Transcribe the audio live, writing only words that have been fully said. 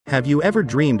Have you ever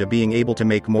dreamed of being able to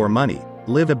make more money,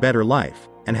 live a better life,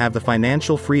 and have the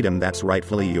financial freedom that's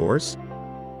rightfully yours?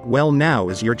 Well, now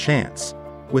is your chance.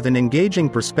 With an engaging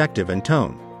perspective and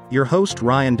tone, your host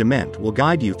Ryan Dement will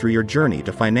guide you through your journey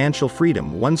to financial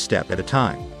freedom one step at a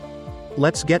time.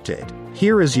 Let's get to it.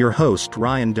 Here is your host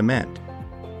Ryan Dement.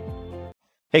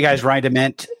 Hey guys, Ryan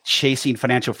Dement, Chasing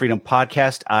Financial Freedom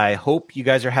podcast. I hope you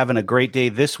guys are having a great day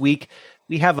this week.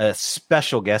 We have a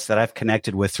special guest that I've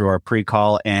connected with through our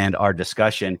pre-call and our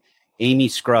discussion, Amy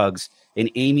Scruggs.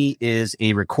 And Amy is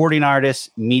a recording artist,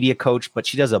 media coach, but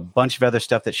she does a bunch of other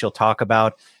stuff that she'll talk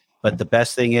about. But the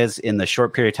best thing is, in the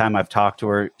short period of time I've talked to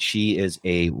her, she is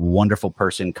a wonderful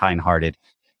person, kind-hearted.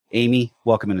 Amy,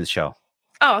 welcome into the show.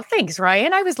 Oh, thanks,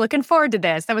 Ryan. I was looking forward to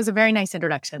this. That was a very nice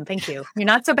introduction. Thank you. You're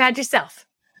not so bad yourself.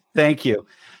 Thank you.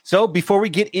 So before we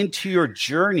get into your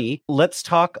journey, let's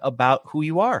talk about who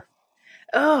you are.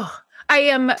 Oh, I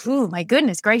am, my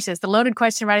goodness gracious, the loaded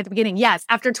question right at the beginning. Yes,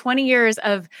 after 20 years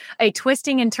of a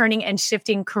twisting and turning and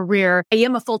shifting career, I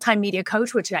am a full-time media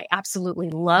coach, which I absolutely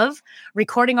love.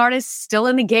 Recording artist, still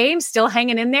in the game, still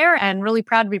hanging in there, and really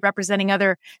proud to be representing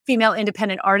other female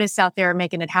independent artists out there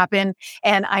making it happen.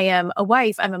 And I am a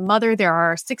wife. I'm a mother. There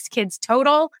are 6 kids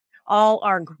total. All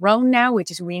are grown now,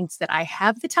 which means that I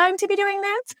have the time to be doing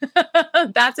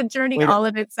that. That's a journey all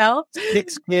in itself.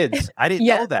 6 kids. I didn't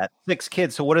know that. 6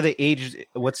 kids. So what are the ages?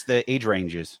 What's the age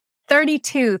ranges?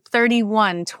 32,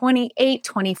 31, 28,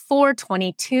 24,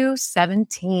 22,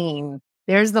 17.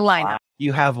 There's the lineup. Wow.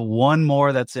 You have one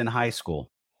more that's in high school.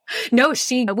 No,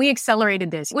 we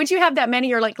accelerated this. Would you have that many?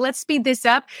 You're like, let's speed this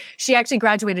up. She actually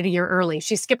graduated a year early.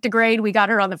 She skipped a grade. We got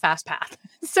her on the fast path.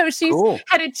 So she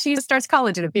starts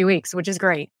college in a few weeks, which is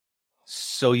great.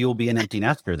 So you'll be an empty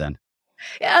nester then?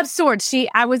 Of sorts.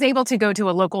 I was able to go to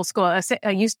a local school,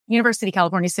 University of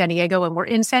California, San Diego, and we're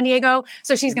in San Diego.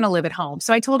 So she's going to live at home.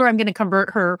 So I told her I'm going to convert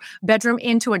her bedroom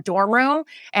into a dorm room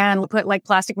and put like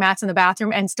plastic mats in the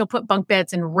bathroom and still put bunk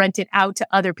beds and rent it out to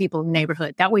other people in the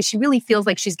neighborhood. That way she really feels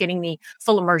like she's getting the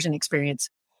full immersion experience.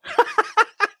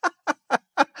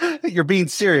 You're being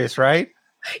serious, right?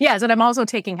 Yes. And I'm also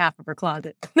taking half of her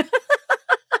closet.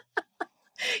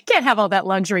 Can't have all that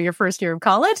luxury your first year of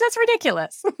college. That's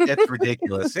ridiculous. That's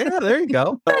ridiculous. Yeah, there you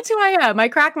go. That's who I am. I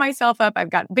crack myself up. I've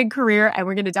got a big career, and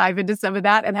we're going to dive into some of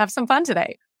that and have some fun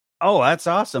today. Oh, that's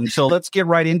awesome. So let's get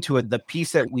right into it. The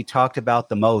piece that we talked about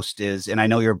the most is, and I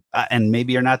know you're, and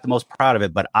maybe you're not the most proud of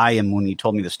it, but I am when you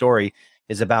told me the story,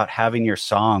 is about having your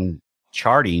song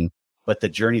charting, but the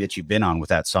journey that you've been on with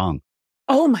that song.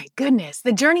 Oh my goodness.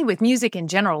 The journey with music in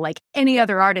general, like any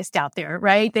other artist out there,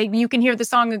 right? You can hear the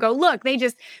song and go, look,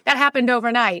 that happened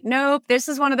overnight. Nope. This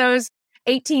is one of those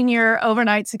 18-year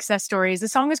overnight success stories. The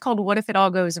song is called What If It All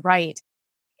Goes Right?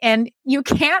 And you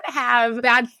can't have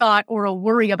bad thought or a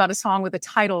worry about a song with a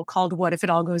title called What If It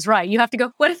All Goes Right? You have to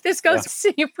go, what if this goes?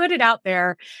 Yeah. You put it out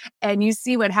there and you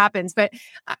see what happens. But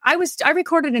I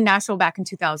recorded in Nashville back in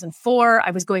 2004.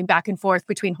 I was going back and forth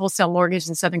between Wholesale Mortgage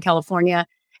in Southern California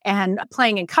and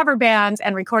playing in cover bands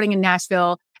and recording in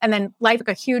Nashville. And then life took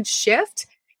a huge shift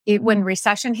when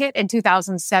recession hit in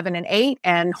 2007 and 8,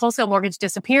 and Wholesale Mortgage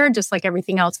disappeared, just like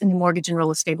everything else in the mortgage and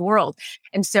real estate world.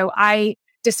 And so I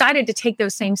decided to take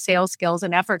those same sales skills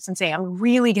and efforts and say, I'm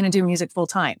really going to do music full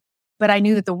time. But I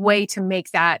knew that the way to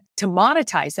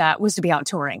monetize that was to be out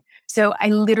touring. So I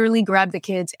literally grabbed the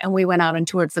kids and we went out and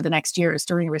toured for the next years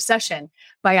during a recession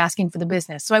by asking for the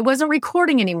business. So I wasn't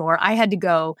recording anymore. I had to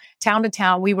go town to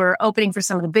town. We were opening for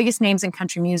some of the biggest names in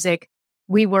country music.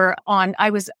 I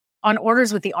was on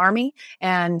orders with the Army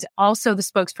and also the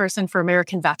spokesperson for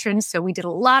American veterans. So we did a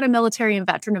lot of military and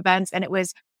veteran events, and it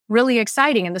was really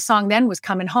exciting. And the song then was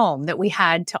Coming Home, that we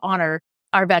had to honor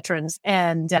our veterans.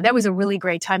 And that was a really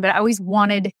great time. But I always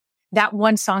wanted that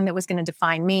one song that was going to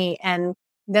define me. And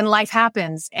then life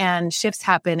happens and shifts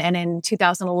happen. And in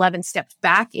 2011, stepped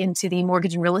back into the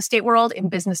mortgage and real estate world in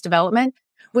business development.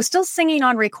 Was still singing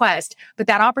on request, but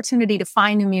that opportunity to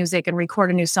find new music and record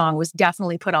a new song was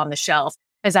definitely put on the shelf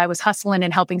as I was hustling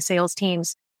and helping sales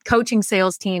teams, coaching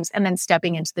sales teams, and then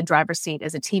stepping into the driver's seat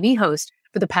as a TV host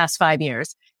for the past 5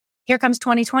 years. Here comes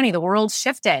 2020. The world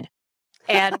shifted.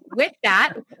 And with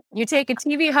that, you take a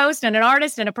TV host and an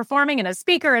artist and a performing and a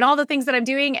speaker and all the things that I'm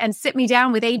doing and sit me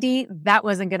down with AD. That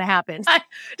wasn't going to happen. I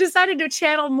decided to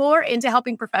channel more into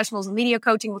helping professionals in media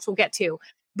coaching, which we'll get to.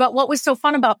 But what was so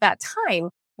fun about that time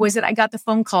was that I got the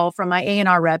phone call from my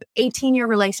A&R rep, 18-year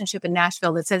relationship in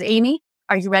Nashville, that says, Amy,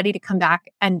 are you ready to come back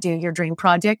and do your dream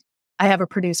project? I have a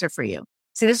producer for you.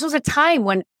 See, this was a time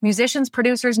when musicians,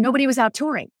 producers, nobody was out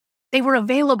touring. They were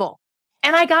available.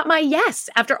 And I got my yes.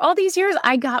 After all these years,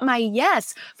 I got my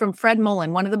yes from Fred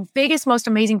Mullen, one of the biggest, most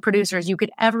amazing producers you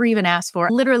could ever even ask for.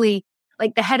 Literally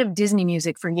like the head of Disney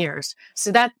Music for years.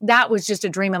 So that was just a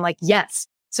dream. I'm like, yes.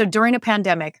 So during a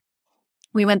pandemic,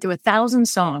 we went through 1,000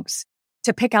 songs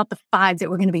to pick out the 5 that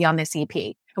were going to be on this EP.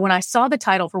 And when I saw the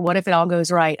title for What If It All Goes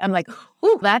Right, I'm like,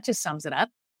 ooh, that just sums it up.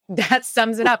 That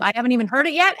sums it up. I haven't even heard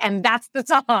it yet. And that's the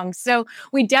song. So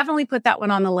we definitely put that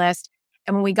one on the list.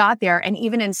 And when we got there, and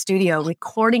even in studio,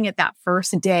 recording it that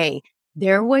first day,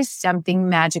 there was something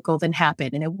magical that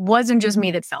happened. And it wasn't just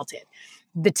me that felt it.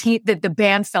 The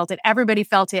band felt it. Everybody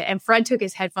felt it. And Fred took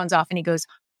his headphones off and he goes,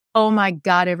 oh my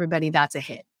God, everybody, that's a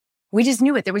hit. We just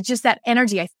knew it. There was just that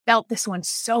energy. I felt this one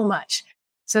so much.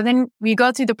 So then you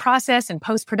go through the process and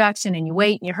post-production and you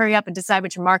wait and you hurry up and decide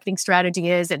what your marketing strategy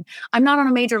is. And I'm not on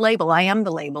a major label. I am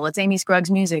the label. It's Amy Scruggs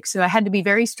Music. So I had to be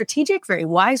very strategic, very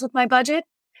wise with my budget,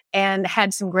 and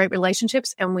had some great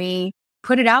relationships. And we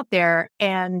put it out there.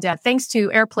 And thanks to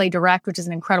Airplay Direct, which is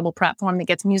an incredible platform that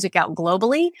gets music out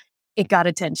globally, it got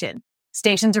attention.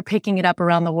 Stations are picking it up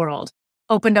around the world.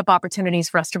 Opened up opportunities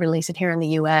for us to release it here in the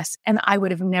US. And I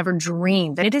would have never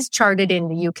dreamed that it is charted in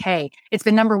the UK. It's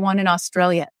been number 1 in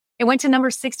Australia. It went to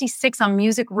number 66 on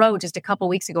Music Row just a couple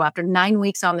weeks ago after 9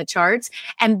 weeks on the charts.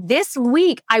 And this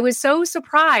week, I was so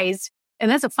surprised. And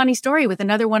that's a funny story with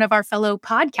another one of our fellow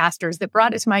podcasters that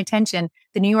brought it to my attention.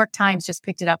 The New York Times just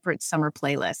picked it up for its summer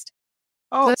playlist.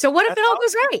 Oh, so what if it all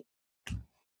goes right?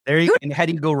 There you go. And how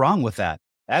do you go wrong with that?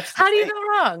 How do you go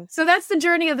wrong? So that's the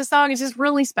journey of the song. It's just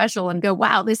really special and go,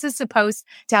 wow, this is supposed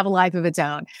to have a life of its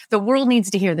own. The world needs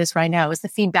to hear this right now is the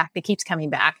feedback that keeps coming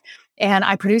back. And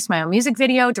I produced my own music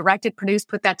video, directed, produced,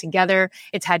 put that together.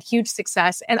 It's had huge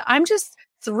success. And I'm just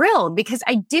thrilled because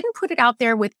I didn't put it out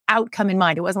there with outcome in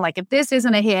mind. It wasn't like, if this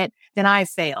isn't a hit, then I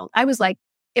failed. I was like,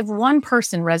 if one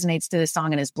person resonates to this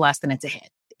song and is blessed, then it's a hit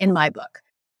in my book.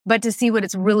 But to see what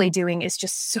it's really doing is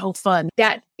just so fun.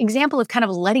 That example of kind of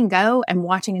letting go and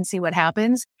watching and see what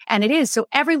happens. And it is. So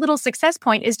every little success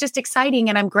point is just exciting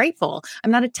and I'm grateful. I'm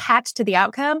not attached to the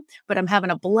outcome, but I'm having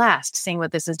a blast seeing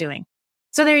what this is doing.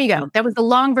 So there you go. That was the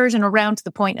long version around to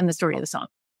the point in the story of the song.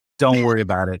 Don't worry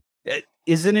about it.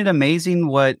 Isn't it amazing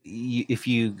if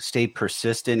you stay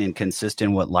persistent and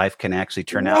consistent, what life can actually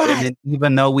turn out? And then,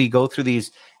 even though we go through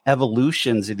these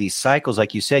evolutions of these cycles,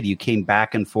 like you said, you came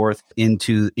back and forth in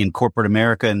corporate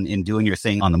America and doing your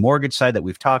thing on the mortgage side that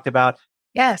we've talked about.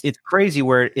 Yes. It's crazy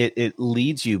where it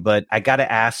leads you. But I got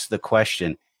to ask the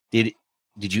question, did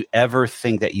you ever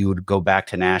think that you would go back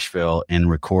to Nashville and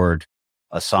record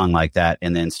a song like that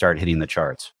and then start hitting the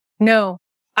charts? No,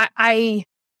 I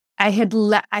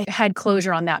had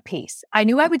closure on that piece. I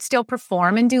knew I would still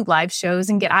perform and do live shows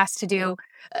and get asked to do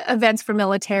events for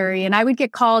military. And I would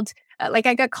get called, I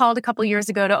got called a couple of years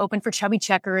ago to open for Chubby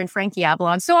Checker and Frankie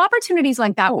Avalon. So opportunities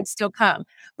like that would still come.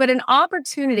 But an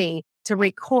opportunity to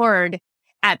record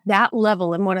at that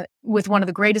level and with one of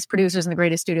the greatest producers in the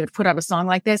greatest studio to put out a song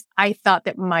like this, I thought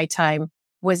that my time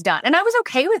was done. And I was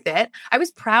okay with it. I was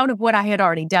proud of what I had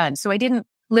already done. So I didn't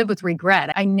live with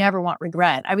regret. I never want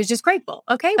regret. I was just grateful.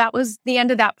 Okay, that was the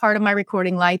end of that part of my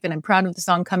recording life. And I'm proud of the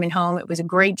song Coming Home. It was a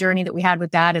great journey that we had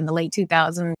with that in the late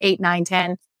 2008, 9,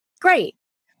 10. Great.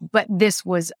 But this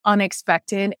was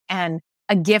unexpected and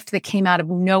a gift that came out of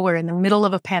nowhere in the middle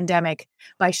of a pandemic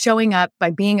by showing up,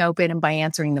 by being open, and by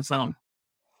answering the phone.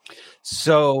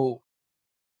 So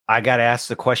I got to ask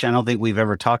the question. I don't think we've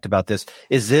ever talked about this.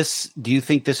 Do you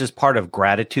think this is part of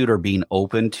gratitude or being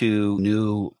open to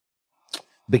new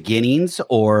beginnings,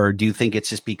 or do you think it's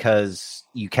just because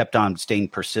you kept on staying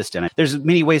persistent? There's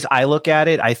many ways I look at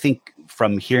it. I think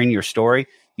from hearing your story,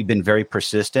 you've been very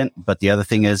persistent, but the other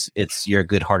thing is you're a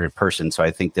good-hearted person. So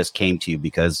I think this came to you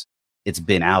because it's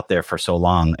been out there for so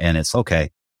long and it's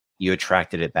okay. You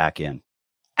attracted it back in.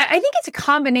 I think it's a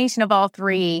combination of all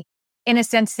three in a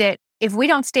sense that if we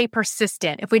don't stay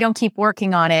persistent, if we don't keep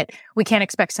working on it, we can't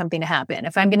expect something to happen.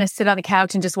 If I'm going to sit on the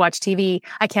couch and just watch TV,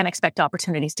 I can't expect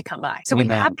opportunities to come by. So we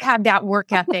have to have that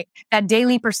work ethic, that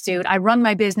daily pursuit. I run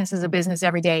my business as a business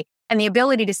every day, and the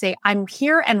ability to say, I'm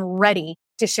here and ready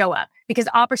to show up, because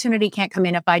opportunity can't come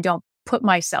in if I don't put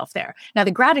myself there. Now, the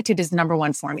gratitude is the number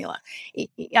one formula.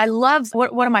 I love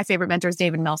one of my favorite mentors,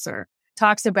 David Meltzer,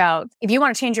 talks about, if you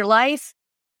want to change your life,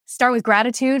 start with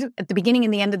gratitude at the beginning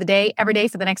and the end of the day, every day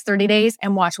for the next 30 days,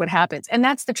 and watch what happens. And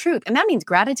that's the truth. And that means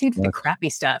gratitude for the crappy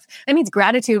stuff. That means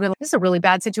gratitude when this is a really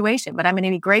bad situation, but I'm going to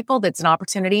be grateful that it's an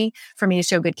opportunity for me to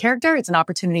show good character. It's an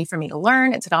opportunity for me to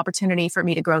learn. It's an opportunity for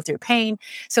me to grow through pain.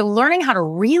 So learning how to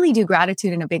really do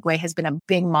gratitude in a big way has been a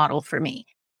big model for me.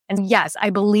 And yes,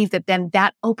 I believe that then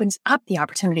that opens up the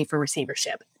opportunity for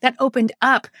receivership. That opened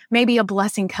up maybe a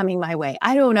blessing coming my way.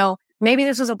 I don't know. Maybe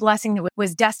this was a blessing that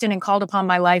was destined and called upon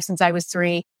my life since I was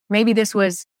 3. Maybe this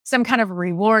was some kind of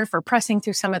reward for pressing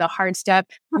through some of the hard stuff.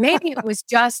 Maybe it was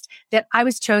just that I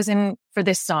was chosen for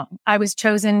this song. I was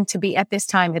chosen to be at this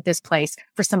time, at this place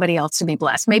for somebody else to be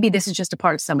blessed. Maybe this is just a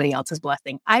part of somebody else's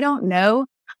blessing. I don't know.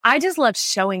 I just love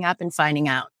showing up and finding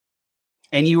out.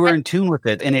 And you were in tune with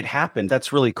it and it happened.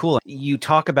 That's really cool. You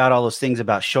talk about all those things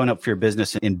about showing up for your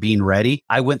business and being ready.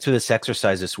 I went through this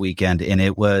exercise this weekend and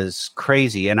it was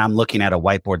crazy. And I'm looking at a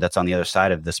whiteboard that's on the other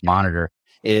side of this monitor.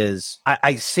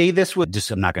 I say this with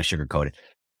I'm not going to sugarcoat it.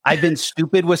 I've been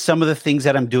stupid with some of the things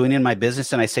that I'm doing in my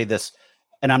business. And I say this,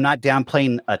 and I'm not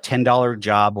downplaying a $10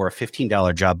 job or a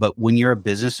 $15 job, but when you're a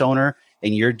business owner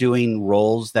and you're doing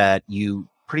roles that you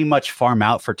pretty much farm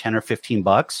out for 10 or 15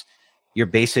 bucks, you're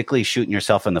basically shooting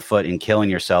yourself in the foot and killing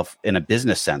yourself in a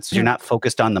business sense. You're not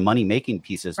focused on the money making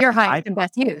pieces. Your highest and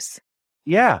best use.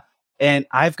 Yeah. And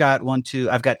I've got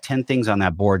 10 things on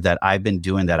that board that I've been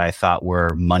doing that I thought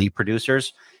were money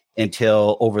producers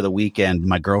until over the weekend,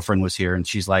 my girlfriend was here and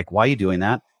she's like, why are you doing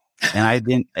that? And I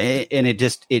didn't, and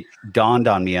it dawned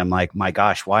on me. I'm like, my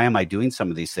gosh, why am I doing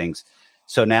some of these things?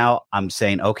 So now I'm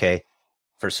saying, okay,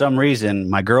 for some reason,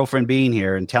 my girlfriend being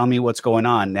here and telling me what's going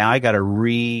on, now I got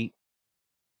to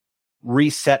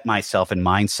reset myself in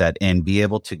mindset and be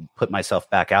able to put myself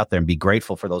back out there and be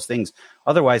grateful for those things.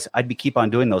 Otherwise, I'd keep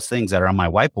on doing those things that are on my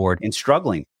whiteboard and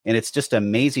struggling. And it's just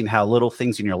amazing how little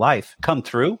things in your life come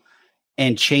through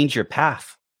and change your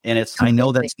path. And I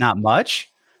know that's not much,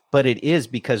 but it is,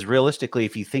 because realistically,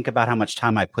 if you think about how much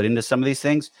time I put into some of these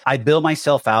things, I bill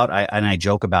myself out. And I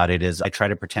joke about it is I try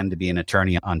to pretend to be an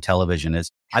attorney on television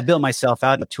I bill myself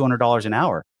out at $200 an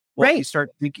hour. Well, right.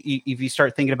 If you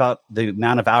start thinking about the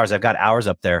amount of hours, I've got hours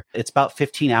up there. It's about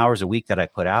 15 hours a week that I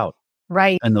put out.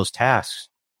 Right. And those tasks.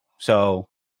 So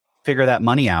figure that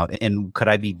money out. And could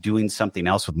I be doing something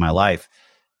else with my life?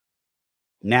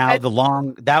 Now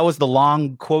that was the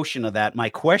long quotient of that. My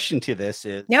question to this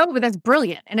is no, but that's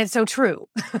brilliant. And it's so true.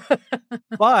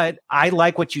 But I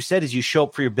like what you said is you show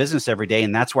up for your business every day.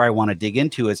 And that's where I want to dig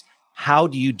into is how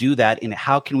do you do that? And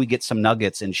how can we get some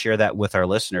nuggets and share that with our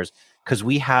listeners? Because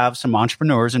we have some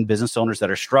entrepreneurs and business owners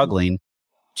that are struggling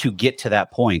to get to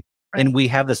that point. Right. And we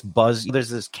have this buzz.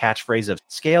 There's this catchphrase of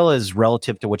scale is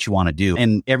relative to what you want to do.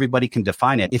 And everybody can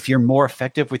define it. If you're more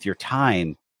effective with your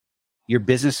time, your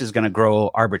business is going to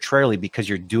grow arbitrarily because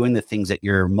you're doing the things that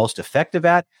you're most effective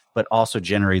at, but also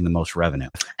generating the most revenue.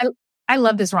 I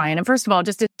love this, Ryan. And first of all,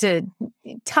 just to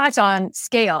touch on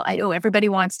scale, I know everybody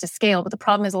wants to scale, but the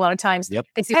problem is a lot of times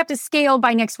they say, I have to scale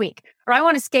by next week, or I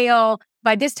want to scale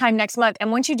by this time next month.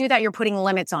 And once you do that, you're putting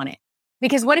limits on it.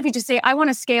 Because what if you just say, I want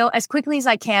to scale as quickly as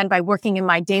I can by working in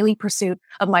my daily pursuit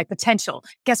of my potential?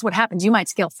 Guess what happens? You might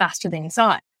scale faster than you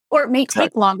thought, or it may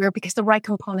take longer because the right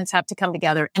components have to come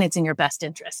together and it's in your best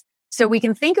interest. So we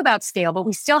can think about scale, but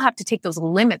we still have to take those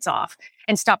limits off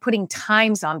and stop putting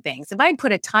times on things. If I'd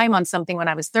put a time on something when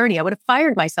I was 30, I would have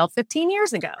fired myself 15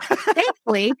 years ago.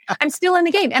 Thankfully, I'm still in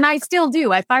the game, and I still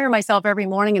do. I fire myself every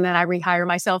morning and then I rehire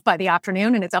myself by the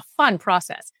afternoon, and it's a fun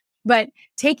process. But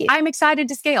I'm excited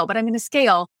to scale, but I'm going to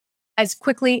scale as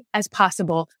quickly as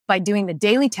possible by doing the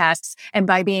daily tasks and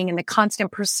by being in the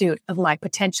constant pursuit of my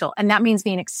potential. And that means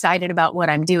being excited about what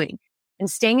I'm doing and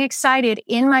staying excited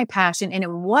in my passion and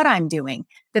in what I'm doing,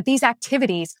 that these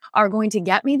activities are going to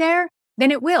get me there, then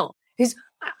it will. Because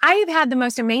I have had the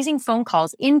most amazing phone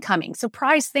calls, incoming,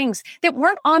 surprise things that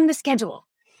weren't on the schedule.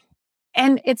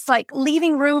 And it's like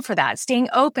leaving room for that, staying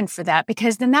open for that,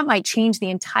 because then that might change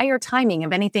the entire timing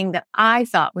of anything that I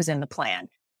thought was in the plan.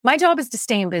 My job is to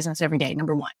stay in business every day,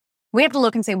 number one. We have to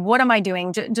look and say, what am I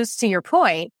doing, just to your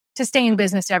point, to stay in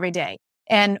business every day?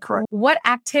 And what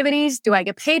activities do I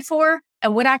get paid for?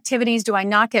 And what activities do I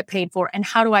not get paid for? And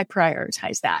how do I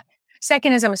prioritize that?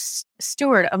 Second is I'm a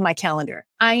steward of my calendar.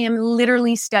 I am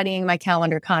literally studying my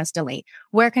calendar constantly.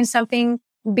 Where can something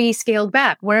be scaled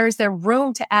back? Where is there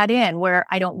room to add in where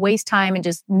I don't waste time and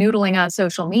just noodling on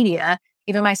social media?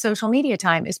 Even my social media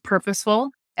time is purposeful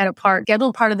at a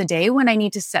scheduled part of the day when I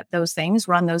need to set those things,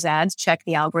 run those ads, check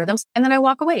the algorithms, and then I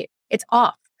walk away. It's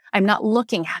off. I'm not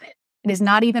looking at it. It is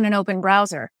not even an open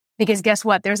browser. Because guess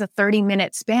what? There's a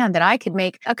 30-minute span that I could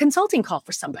make a consulting call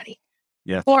for somebody.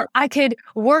 Yeah. Or I could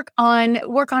work on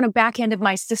a back end of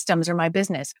my systems or my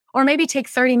business, or maybe take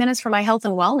 30 minutes for my health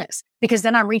and wellness, because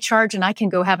then I'm recharged and I can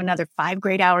go have another 5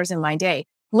 great hours in my day.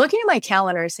 Looking at my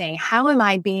calendar saying, how am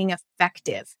I being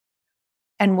effective?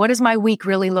 And what does my week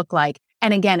really look like?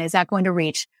 And again, is that going to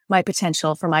reach my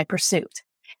potential for my pursuit?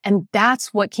 And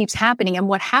that's what keeps happening. And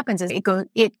what happens is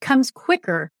it comes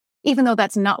quicker, even though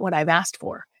that's not what I've asked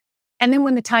for. And then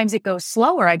when the times it goes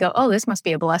slower, I go, oh, this must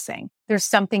be a blessing. There's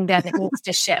something then that needs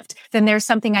to shift. Then there's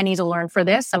something I need to learn for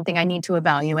this, something I need to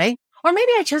evaluate. Or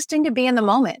maybe I just need to be in the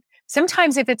moment.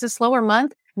 Sometimes if it's a slower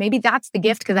month, maybe that's the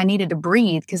gift because I needed to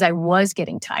breathe because I was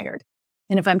getting tired.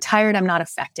 And if I'm tired, I'm not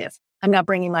effective. I'm not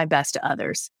bringing my best to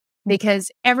others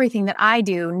because everything that I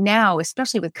do now,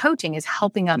 especially with coaching, is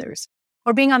helping others.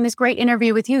 Or being on this great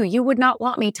interview with you, you would not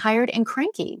want me tired and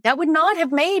cranky. That would not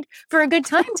have made for a good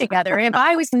time together if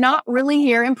I was not really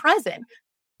here and present.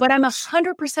 But I'm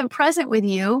 100% present with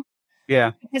you.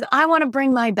 Yeah. Because I want to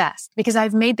bring my best because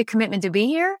I've made the commitment to be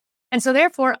here. And so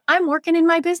therefore, I'm working in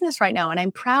my business right now and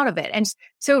I'm proud of it. And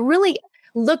so really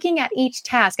looking at each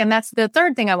task, and that's the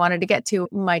third thing I wanted to get to,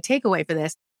 my takeaway for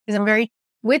this, is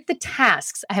with the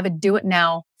tasks, I have a do it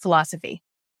now philosophy.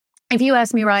 If you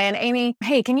ask me, Ryan, Amy,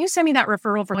 hey, can you send me that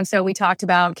referral for so we talked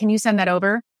about? Can you send that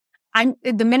over?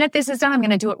 The minute this is done, I'm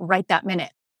going to do it right that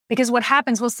minute. Because what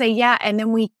happens, we'll say, yeah, and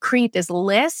then we create this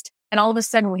list, and all of a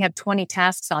sudden we have 20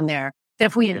 tasks on there that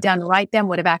if we had done right then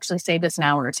would have actually saved us an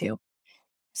hour or two.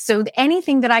 So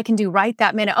anything that I can do right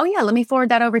that minute, oh yeah, let me forward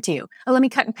that over to you. Oh, let me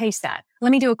cut and paste that.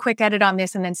 Let me do a quick edit on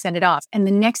this and then send it off. And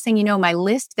the next thing you know, my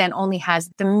list then only has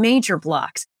the major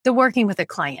blocks, the working with a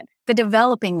client, the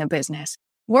developing the business,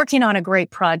 working on a great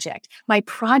project. My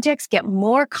projects get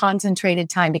more concentrated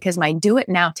time because my do it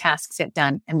now tasks get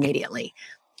done immediately.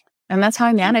 And that's how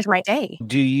I manage my day.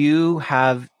 Do you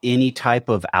have any type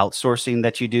of outsourcing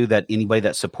that you do, that anybody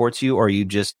that supports you, or are you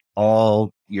just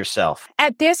all yourself?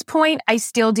 At this point, I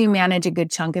still do manage a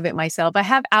good chunk of it myself. I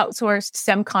have outsourced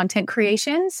some content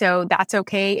creation, so that's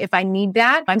okay if I need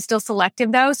that. I'm still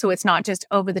selective though, so it's not just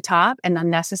over the top and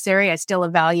unnecessary. I still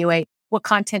evaluate what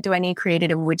content do I need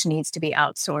created and which needs to be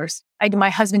outsourced. My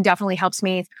husband definitely helps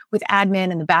me with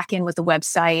admin and the back end with the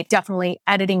website, definitely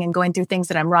editing and going through things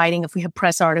that I'm writing. If we have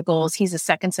press articles, he's a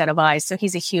second set of eyes. So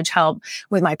he's a huge help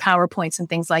with my PowerPoints and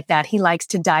things like that. He likes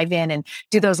to dive in and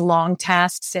do those long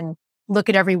tasks and look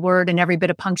at every word and every bit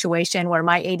of punctuation where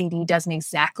my ADD doesn't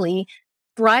exactly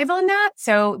thrive on that.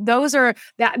 So that's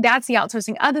the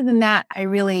outsourcing. Other than that, I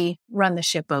really run the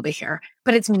ship over here,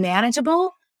 but it's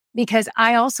manageable. Because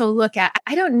I also look at,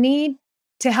 I don't need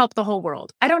to help the whole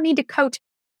world. I don't need to coach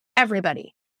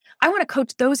everybody. I want to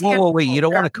coach those. Wait, you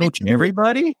don't want to coach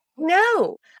everybody?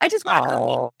 No, I just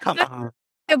want come on.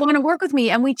 I want to work with me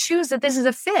and we choose that this is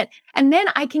a fit. And then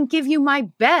I can give you my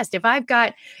best. If I've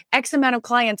got X amount of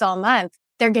clients all month,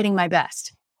 they're getting my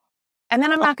best. And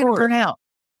then I'm not going to burn out.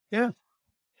 Yeah.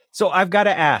 So I've got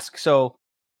to ask,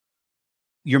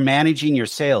 you're managing your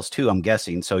sales too, I'm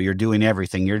guessing. So you're doing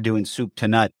everything. You're doing soup to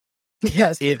nut.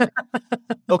 Yes.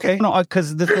 Okay. No,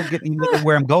 because this will get me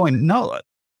where I'm going. No,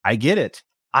 I get it.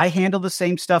 I handle the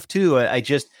same stuff too.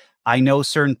 I know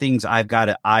certain things I've got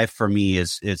to, for me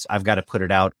is I've got to put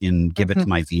it out and give it to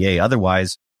my VA.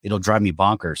 Otherwise it'll drive me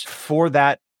bonkers. For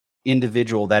that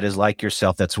individual that is like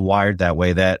yourself, that's wired that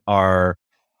way, that are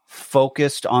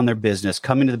focused on their business,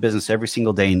 coming to the business every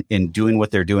single day and doing what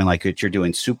they're doing, like you're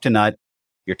doing soup to nut,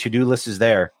 your to-do list is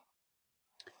there.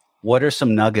 What are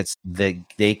some nuggets that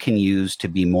they can use to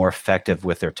be more effective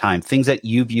with their time? Things that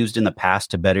you've used in the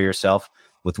past to better yourself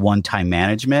with one-time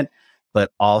management,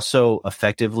 but also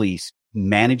effectively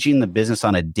managing the business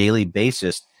on a daily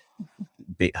basis.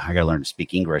 I got to learn to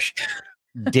speak English.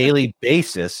 Daily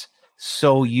basis,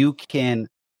 so you can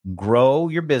grow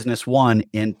your business, one,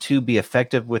 and two, be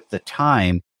effective with the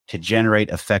time to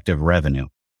generate effective revenue.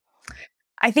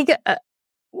 I think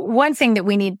one thing that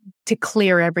we need to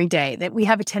clear every day that we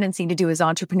have a tendency to do as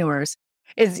entrepreneurs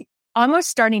is almost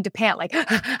starting to pant like,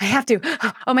 I have to,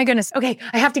 oh my goodness. Okay.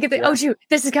 I have to oh shoot,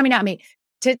 this is coming at me.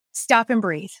 To stop and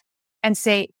breathe and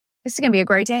say, this is going to be a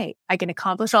great day. I can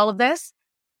accomplish all of this.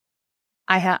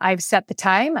 I've set the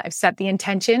time. I've set the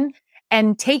intention,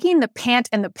 and taking the pant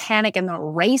and the panic and the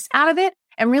race out of it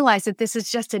and realize that this is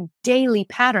just a daily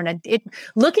pattern.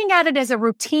 Looking at it as a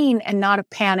routine and not a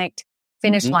panicked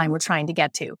finish line we're trying to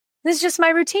get to. This is just my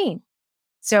routine.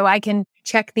 So I can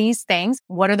check these things.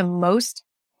 What are the most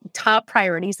top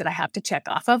priorities that I have to check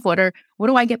off of? What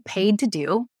do I get paid to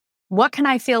do? What can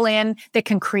I fill in that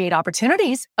can create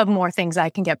opportunities of more things I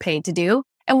can get paid to do?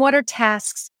 And what are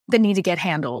tasks that need to get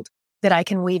handled that I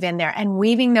can weave in there? And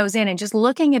weaving those in and just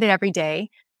looking at it every day,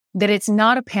 that it's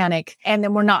not a panic and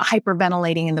then we're not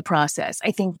hyperventilating in the process.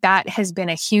 I think that has been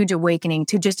a huge awakening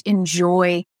to just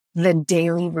enjoy the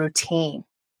daily routine.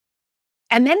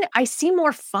 And then I see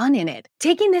more fun in it.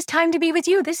 Taking this time to be with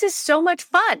you. This is so much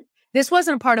fun. This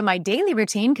wasn't a part of my daily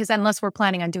routine because unless we're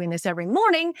planning on doing this every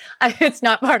morning, it's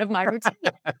not part of my routine.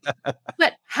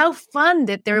 But how fun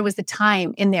that there was the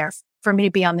time in there for me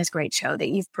to be on this great show that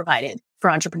you've provided for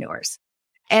entrepreneurs.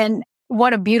 And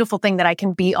what a beautiful thing that I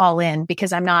can be all in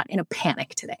because I'm not in a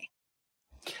panic today.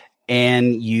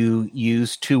 And you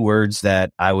used two words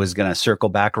that I was going to circle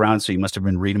back around. So you must have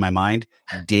been reading my mind.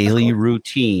 Daily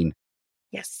routine.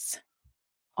 Yes.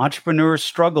 Entrepreneurs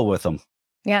struggle with them.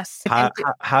 Yes. Well,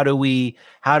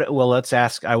 let's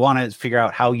ask, I want to figure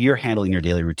out how you're handling your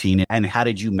daily routine and how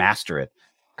did you master it?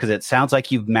 Because it sounds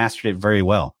like you've mastered it very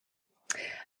well.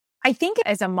 I think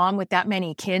as a mom with that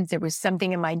many kids, there was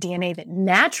something in my DNA that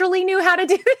naturally knew how to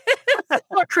do it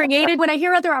or created. When I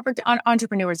hear other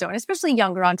entrepreneurs, though, and especially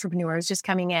younger entrepreneurs just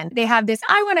coming in, they have this,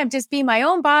 I want to just be my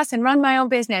own boss and run my own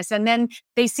business. And then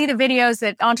they see the videos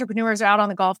that entrepreneurs are out on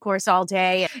the golf course all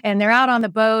day and they're out on the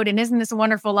boat. And isn't this a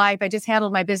wonderful life? I just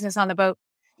handled my business on the boat.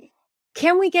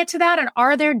 Can we get to that? And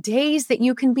are there days that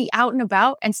you can be out and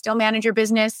about and still manage your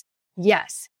business?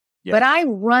 Yes. But I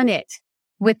run it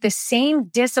with the same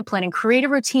discipline and create a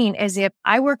routine as if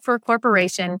I work for a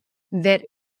corporation that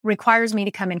requires me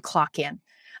to come and clock in.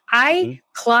 I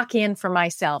clock in for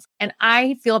myself and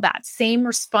I feel that same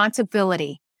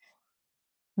responsibility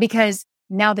because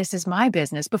now this is my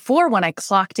business. Before, when I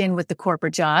clocked in with the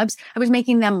corporate jobs, I was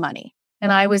making them money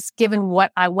and I was given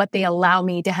what they allow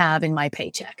me to have in my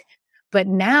paycheck. But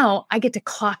now I get to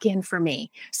clock in for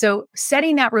me. So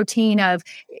setting that routine of,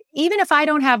 even if I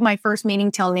don't have my first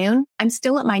meeting till noon, I'm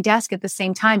still at my desk at the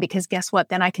same time because guess what?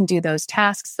 Then I can do those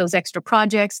tasks, those extra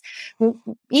projects.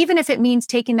 Even if it means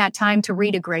taking that time to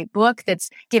read a great book that's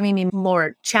giving me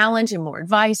more challenge and more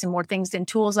advice and more things and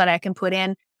tools that I can put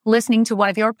in. Listening to one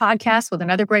of your podcasts with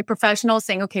another great professional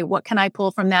saying, okay, what can I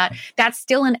pull from that? That's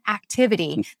still an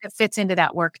activity that fits into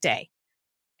that work day.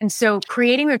 And so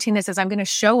creating routine that says I'm going to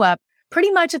show up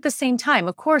pretty much at the same time.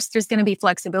 Of course, there's going to be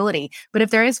flexibility, but if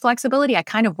there is flexibility, I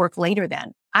kind of work later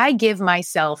then. I give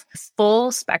myself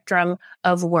full spectrum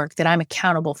of work that I'm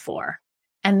accountable for.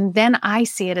 And then I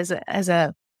see it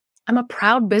I'm a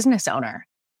proud business owner.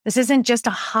 This isn't just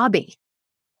a hobby.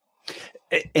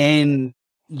 And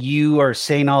you are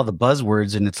saying all the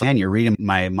buzzwords and you're reading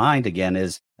my mind again,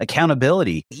 is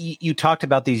accountability. You talked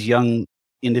about these young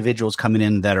individuals coming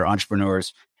in that are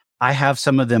entrepreneurs. I have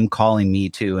some of them calling me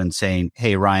too and saying,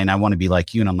 hey, Ryan, I want to be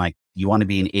like you. And I'm like, you want to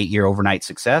be an 8-year overnight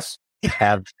success?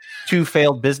 Have 2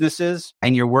 failed businesses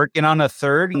and you're working on a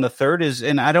third. And the third is,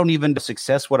 and I don't even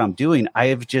success what I'm doing. I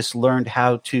have just learned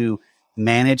how to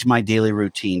manage my daily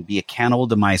routine, be accountable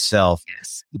to myself,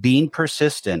 being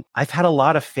persistent. I've had a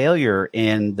lot of failure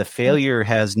and the failure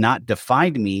has not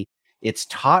defined me. It's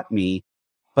taught me.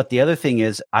 But the other thing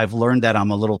is I've learned that I'm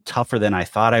a little tougher than I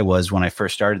thought I was when I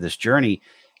first started this journey.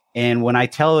 And when I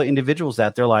tell individuals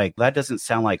that, they're like, that doesn't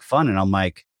sound like fun. And I'm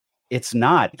like, it's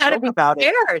not. Joke about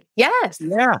it. Yes.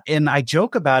 Yeah. And I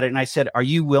joke about it. And I said, are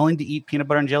you willing to eat peanut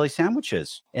butter and jelly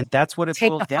sandwiches? And that's what it boils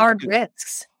down to. Take the hard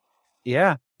risks.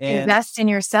 Yeah. And invest in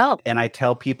yourself. And I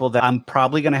tell people that I'm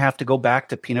probably going to have to go back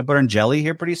to peanut butter and jelly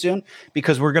here pretty soon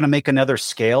because we're going to make another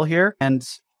scale here. And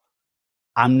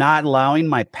I'm not allowing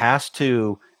my past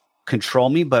to control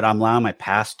me, but I'm allowing my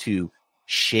past to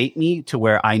shape me to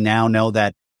where I now know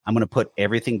that I'm going to put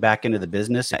everything back into the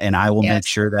business and I will make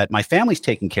sure that my family's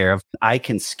taken care of. I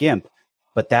can skimp,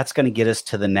 but that's going to get us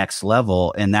to the next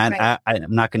level. And that I'm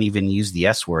not going to even use the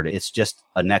S word. It's just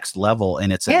a next level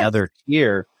and it's another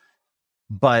tier,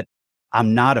 but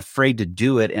I'm not afraid to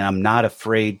do it. And I'm not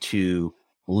afraid to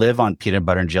live on peanut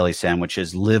butter and jelly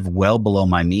sandwiches, live well below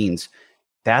my means.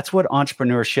 That's what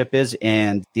entrepreneurship is.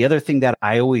 And the other thing that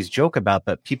I always joke about,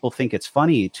 but people think it's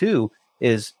funny too,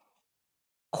 is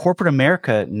corporate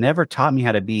America never taught me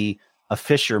how to be a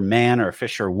fisherman or a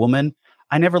fisherwoman.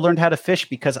 I never learned how to fish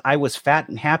because I was fat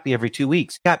and happy every 2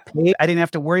 weeks. Got paid. I didn't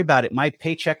have to worry about it. My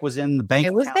paycheck was in the bank.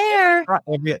 It was there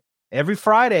every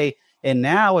Friday. And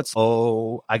now it's,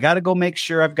 I got to go make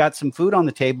sure I've got some food on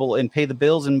the table and pay the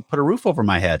bills and put a roof over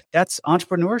my head. That's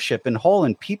entrepreneurship in whole.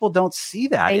 And people don't see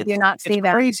that. They do not see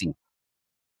that. Crazy.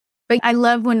 But I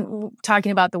love when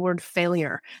talking about the word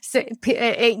failure. So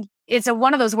it's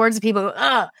one of those words that people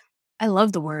go, I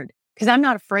love the word because I'm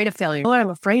not afraid of failure. What I'm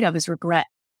afraid of is regret.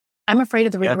 I'm afraid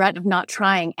of the regret of not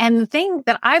trying. And the thing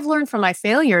that I've learned from my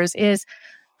failures is,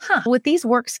 with these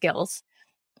work skills,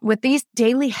 with these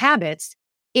daily habits,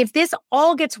 if this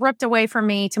all gets ripped away from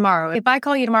me tomorrow, if I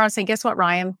call you tomorrow and say, guess what,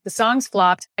 Ryan, the song's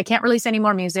flopped, I can't release any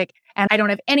more music, and I don't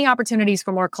have any opportunities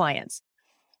for more clients.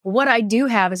 What I do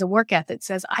have is a work ethic that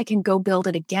says I can go build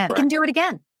it again. I can do it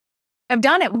again. I've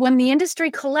done it. When the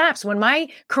industry collapsed, when my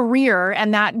career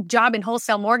and that job in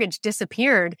wholesale mortgage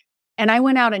disappeared, and I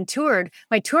went out and toured,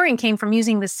 my touring came from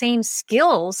using the same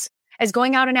skills as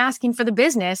going out and asking for the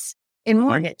business in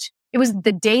mortgage. It was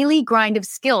the daily grind of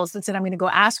skills that said, I'm going to go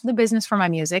ask for the business for my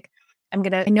music. I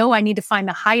know I need to find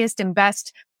the highest and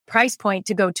best price point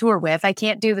to go tour with. I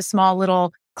can't do the small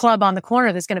little club on the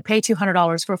corner that's going to pay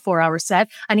 $200 for a 4-hour set.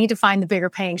 I need to find the bigger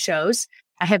paying shows.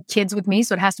 I have kids with me,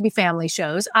 so it has to be family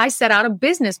shows. I set out a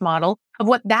business model of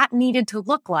what that needed to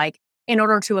look like in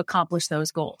order to accomplish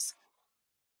those goals.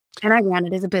 And I ran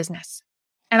it as a business.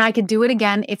 And I could do it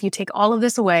again. If you take all of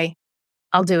this away,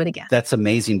 I'll do it again. That's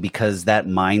amazing, because that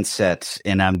mindset,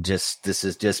 and this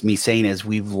is just me saying, is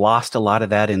we've lost a lot of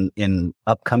that in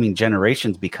upcoming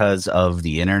generations because of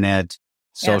the internet,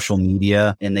 social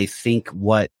media, and they think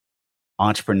what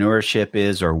entrepreneurship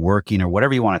is, or working, or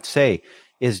whatever you want to say,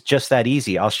 is just that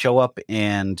easy. I'll show up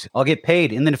and I'll get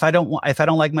paid. And then if I don't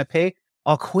like my pay,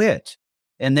 I'll quit.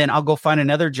 And then I'll go find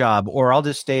another job, or I'll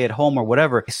just stay at home or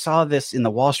whatever. I saw this in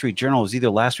the Wall Street Journal. It was either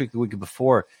last week or the week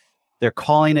before. They're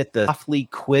calling it the softly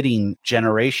quitting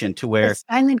generation, to where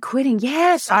silent quitting.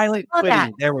 Yes. Silent quitting.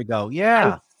 That. There we go.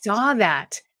 Yeah. I saw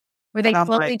that. Where they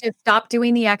slowly just stop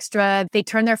doing the extra. They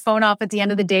turn their phone off at the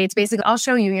end of the day. It's basically, I'll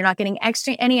show you, you're not getting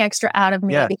any extra out of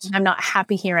me because I'm not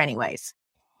happy here anyways.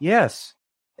 Yes.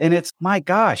 And it's, my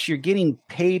gosh, you're getting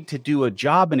paid to do a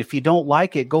job. And if you don't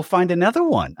like it, go find another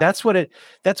one. That's what it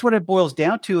boils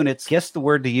down to. And it's, guess the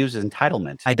word to use is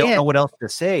entitlement. I don't know what else to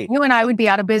say. You and I would be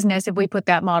out of business if we put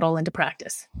that model into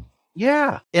practice.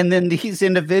 Yeah. And then these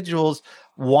individuals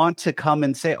want to come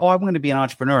and say, oh, I'm going to be an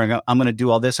entrepreneur. I'm going to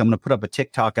do all this. I'm going to put up a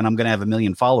TikTok and I'm going to have 1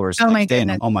 million followers. Oh my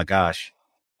goodness. Oh my gosh.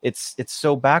 It's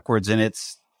so backwards. And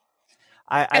it's,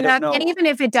 I don't know. And even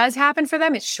if it does happen for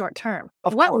them, it's short term.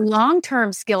 What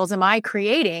long-term skills am I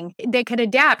creating? They could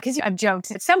adapt, because I've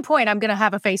joked at some point I'm going to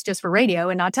have a face just for radio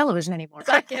and not television anymore. As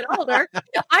I get older,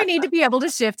 I need to be able to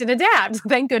shift and adapt.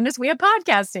 Thank goodness we have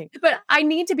podcasting. But I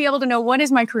need to be able to know, what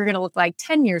is my career going to look like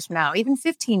 10 years from now, even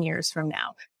 15 years from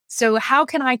now? So how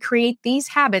can I create these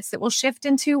habits that will shift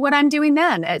into what I'm doing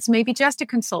then? It's maybe just a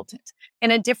consultant in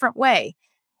a different way.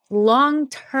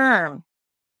 Long-term,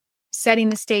 setting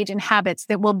the stage and habits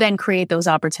that will then create those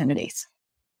opportunities.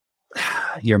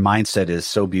 Your mindset is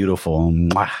so beautiful.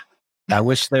 I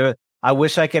wish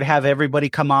I could have everybody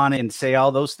come on and say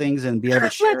all those things and be able to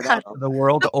share that to the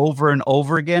world over and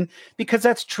over again, because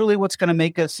that's truly what's going to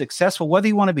make us successful. Whether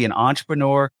you want to be an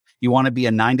entrepreneur, you want to be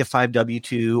a 9-to-5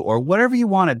 W-2, or whatever you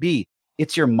want to be,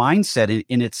 it's your mindset.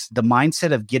 And it's the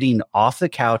mindset of getting off the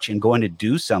couch and going to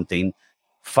do something,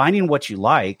 finding what you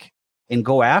like, and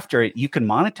go after it. You can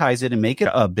monetize it and make it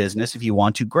a business if you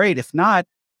want to. Great. If not,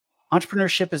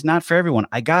 entrepreneurship is not for everyone.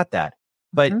 I got that.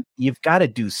 But you've got to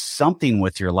do something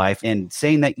with your life. And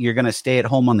saying that you're going to stay at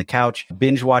home on the couch,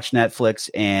 binge watch Netflix,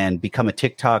 and become a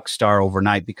TikTok star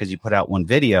overnight because you put out one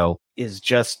video is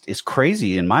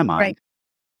crazy in my mind. Right.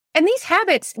 And these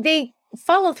habits, they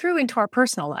follow through into our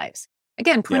personal lives.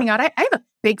 Again, pointing out, I have a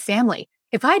big family.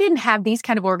 If I didn't have these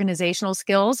kind of organizational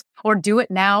skills or do it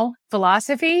now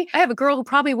philosophy, I have a girl who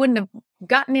probably wouldn't have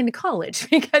gotten into college,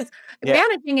 because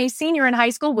managing a senior in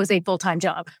high school was a full-time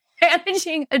job.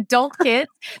 Managing adult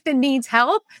kids that need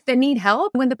help.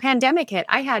 When the pandemic hit,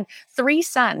 I had 3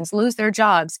 sons lose their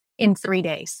jobs in 3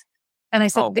 days. And I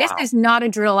said, this is not a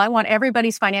drill. I want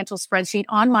everybody's financial spreadsheet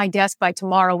on my desk by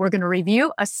tomorrow. We're going to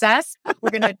review, assess,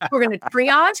 we're going to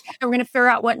triage, and we're going to figure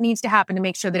out what needs to happen to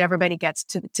make sure that everybody gets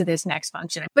to this next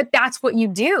function. But that's what you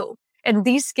do. And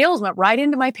these skills went right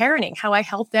into my parenting, how I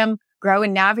help them grow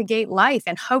and navigate life.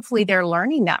 And hopefully they're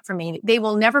learning that from me. They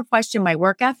will never question my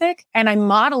work ethic, and I'm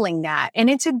modeling that. And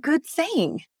it's a good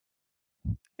thing.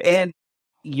 And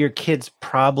your kids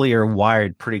probably are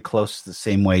wired pretty close to the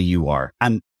same way you are.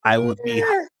 I would be.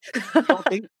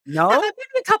 No, I've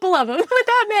been a couple of them, but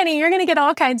that many. You're going to get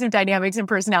all kinds of dynamics and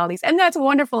personalities, and that's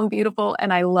wonderful and beautiful,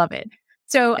 and I love it.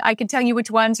 So I can tell you which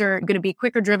ones are going to be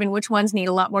quicker driven, which ones need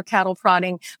a lot more cattle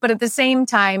prodding. But at the same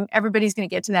time, everybody's going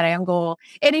to get to that end goal.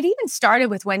 And it even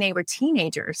started with when they were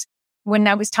teenagers. When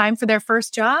that was time for their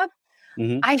first job,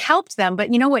 I helped them.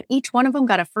 But you know what? Each one of them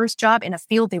got a first job in a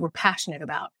field they were passionate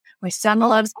about. My son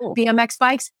loves BMX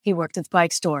bikes. He worked at the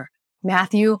bike store.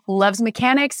 Matthew loves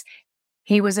mechanics.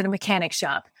 He was at a mechanic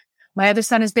shop. My other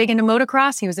son is big into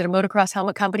motocross. He was at a motocross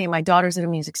helmet company, and my daughter's at a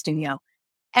music studio.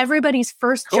 Everybody's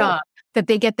first job that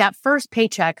they get that first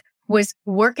paycheck was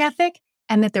work ethic,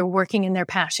 and that they're working in their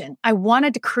passion. I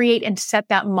wanted to create and set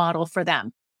that model for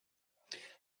them.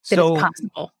 So it's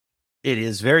possible. It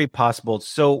is very possible.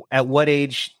 So at what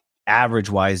age, average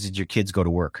wise, did your kids go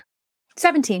to work?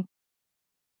 17.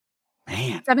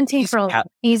 Man. 17 for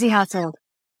easy household.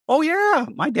 Oh, yeah.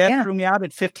 My dad threw me out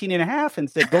at 15 and a half and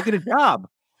said, go get a job.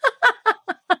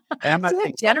 And I'm not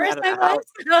saying generous.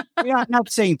 I'm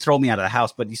not saying throw me out of the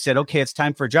house, but he said, okay, it's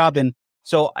time for a job. And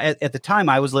so at the time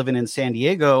I was living in San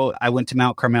Diego, I went to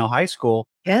Mount Carmel High School,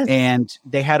 and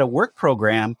they had a work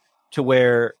program to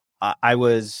where I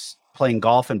was playing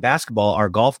golf and basketball. Our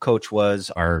golf coach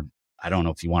was I don't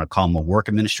know if you want to call him a work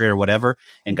administrator or whatever,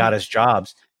 and got us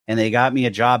jobs. And they got me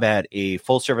a job at a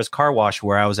full service car wash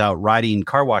where I was out writing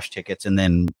car wash tickets and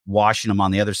then washing them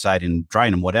on the other side and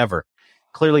drying them, whatever.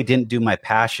 Clearly didn't do my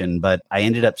passion, but I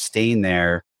ended up staying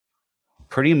there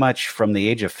pretty much from the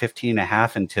age of 15 and a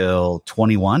half until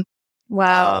 21.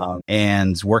 Wow.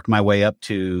 And worked my way up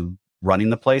to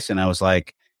running the place. And I was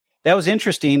like, that was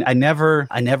interesting. I never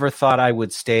thought I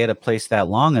would stay at a place that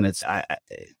long. And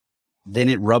then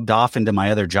it rubbed off into my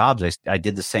other jobs. I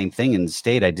did the same thing and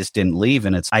stayed. I just didn't leave.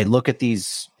 And I look at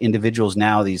these individuals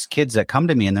now, these kids that come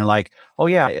to me and they're like, oh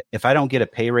yeah, if I don't get a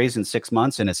pay raise in 6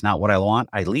 months and it's not what I want,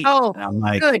 I leave. Oh, and I'm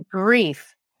like, good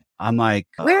grief. I'm like,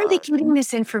 where are they getting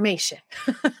this information?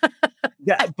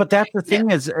 Yeah, but that's the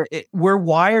thing is we're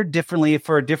wired differently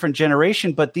for a different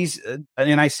generation. But these,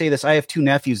 and I say this, I have 2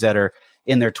 nephews that are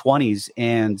in their 20s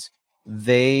and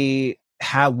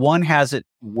one has it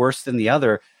worse than the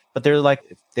other, but they're like,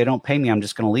 if they don't pay me, I'm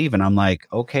just going to leave. And I'm like,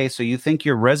 okay, so you think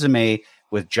your resume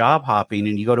with job hopping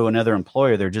and you go to another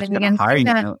employer, they're just going to hire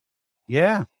you.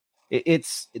 Yeah,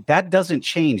 that doesn't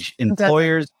change.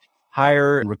 Employers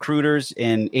hire recruiters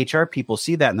and HR people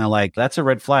see that and they're like, that's a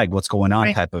red flag. What's going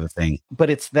on type of a thing. But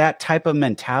it's that type of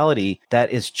mentality that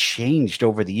is changed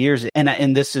over the years.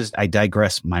 And this is, I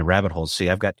digress my rabbit holes. See,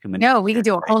 I've got too many. No, we could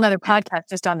do a whole nother podcast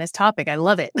just on this topic. I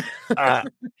love it.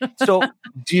 So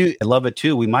I love it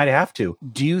too. We might have to.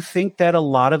 Do you think that a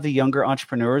lot of the younger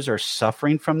entrepreneurs are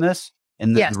suffering from this?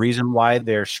 And the reason why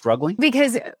they're struggling?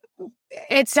 Because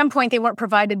at some point, they weren't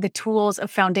provided the tools of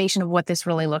foundation of what this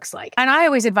really looks like. And I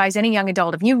always advise any young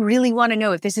adult, if you really want to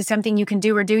know if this is something you can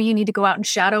do or do, you need to go out and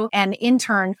shadow and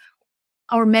intern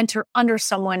or mentor under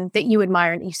someone that you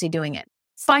admire and you see doing it.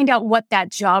 Find out what that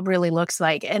job really looks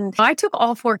like. And I took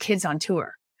all 4 kids on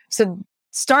tour. So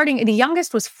the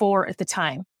youngest was 4 at the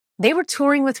time. They were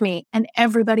touring with me and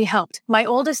everybody helped. My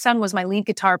oldest son was my lead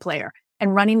guitar player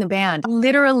and running the band.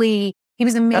 Literally, he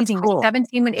was amazing.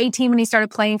 He was 18 when he started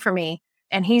playing for me.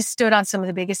 And he stood on some of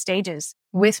the biggest stages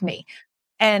with me.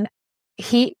 And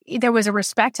there was a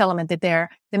respect element the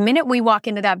minute we walk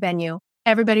into that venue,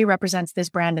 everybody represents this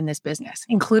brand and this business,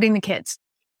 including the kids.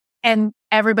 And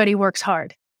everybody works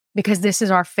hard because this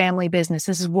is our family business.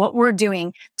 This is what we're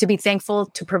doing to be thankful,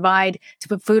 to provide, to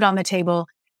put food on the table.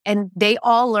 And they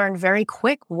all learned very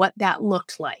quick what that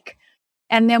looked like.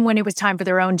 And then when it was time for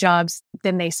their own jobs,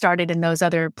 then they started in those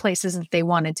other places that they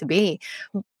wanted to be.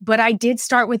 But I did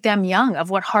start with them young of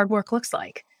what hard work looks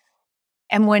like.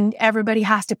 And when everybody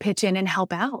has to pitch in and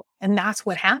help out. And that's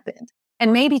what happened.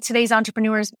 And maybe today's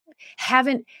entrepreneurs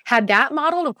haven't had that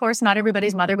model. Of course, not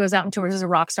everybody's mother goes out and tours as a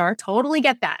rock star. Totally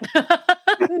get that.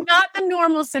 Not the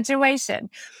normal situation.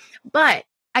 But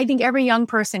I think every young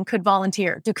person could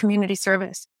volunteer, do community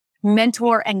service,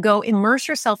 mentor, and go immerse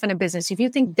yourself in a business. If you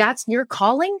think that's your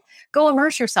calling, go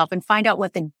immerse yourself and find out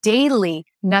what the daily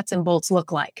nuts and bolts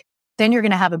look like. Then you're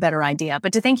going to have a better idea.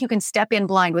 But to think you can step in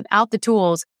blind without the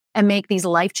tools and make these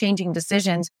life-changing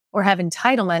decisions or have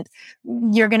entitlement,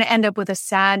 you're going to end up with a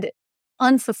sad,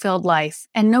 unfulfilled life.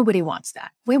 And nobody wants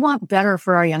that. We want better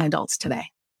for our young adults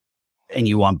today. And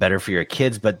you want better for your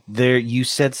kids. But you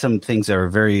said some things that are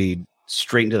very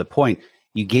straight and to the point.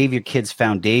 You gave your kids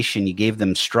foundation, you gave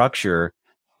them structure,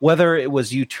 whether it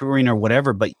was you touring or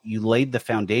whatever, but you laid the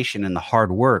foundation and the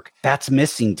hard work. That's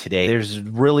missing today. There's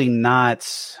really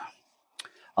not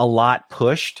a lot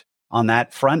pushed on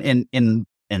that front. And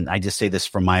I just say this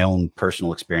from my own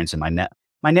personal experience. And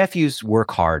my nephews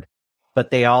work hard,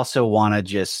 but they also want to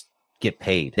just get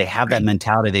paid. They have that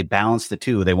mentality. They balance the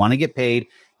two. They want to get paid,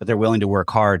 but they're willing to work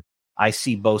hard. I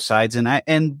see both sides,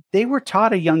 and they were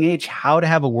taught at a young age how to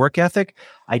have a work ethic.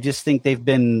 I just think they've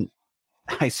been,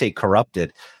 I say,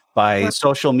 corrupted by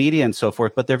social media and so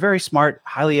forth, but they're very smart,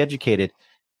 highly educated.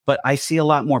 But I see a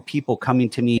lot more people coming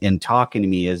to me and talking to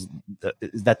me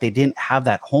that they didn't have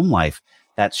that home life,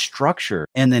 that structure.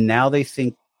 And then now they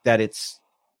think that it's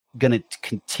going to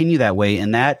continue that way.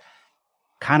 And that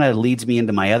kind of leads me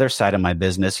into my other side of my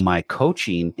business, my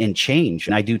coaching and change.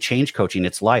 And I do change coaching.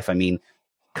 It's life. I mean,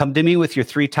 come to me with your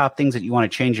 3 top things that you want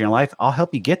to change in your life. I'll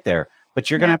help you get there, but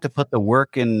you're going to have to put the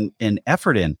work and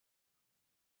effort in.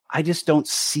 I just don't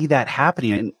see that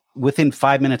happening. And within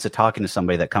 5 minutes of talking to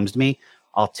somebody that comes to me,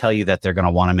 I'll tell you that they're going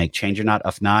to want to make change or not.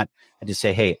 If not, I just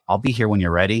say, hey, I'll be here when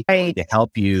you're ready to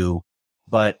help you.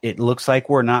 But it looks like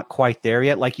we're not quite there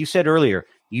yet. Like you said earlier,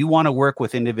 You want to work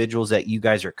with individuals that you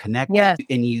guys are connected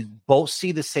and you both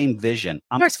see the same vision.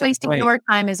 You're wasting your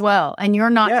time as well. And you're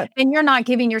not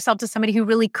giving yourself to somebody who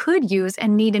really could use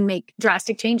and need and make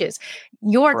drastic changes.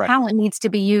 Your talent needs to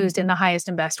be used in the highest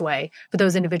and best way for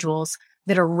those individuals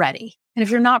that are ready. And if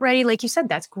you're not ready, like you said,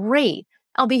 that's great.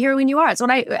 I'll be here when you are. So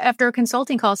after a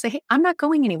consulting call, say, hey, I'm not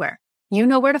going anywhere. You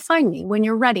know where to find me. When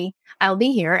you're ready, I'll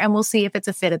be here and we'll see if it's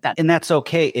a fit at that. And that's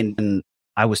okay. And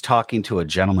I was talking to a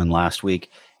gentleman last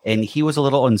week and he was a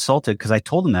little insulted because I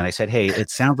told him that. I said, hey, it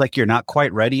sounds like you're not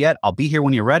quite ready yet. I'll be here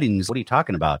when you're ready. And he's, what are you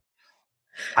talking about?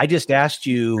 I just asked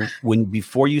you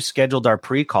before you scheduled our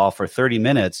pre-call for 30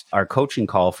 minutes, our coaching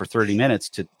call for 30 minutes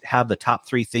to have the top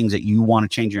 3 things that you want to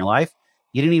change in your life.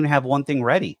 You didn't even have one thing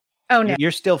ready. Oh, no.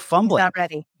 You're still fumbling. Not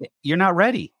ready. You're not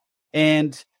ready.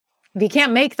 And if you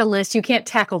can't make the list, you can't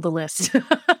tackle the list.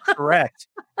 Correct.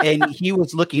 And he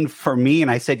was looking for me. And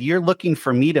I said, you're looking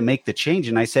for me to make the change.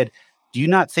 And I said, do you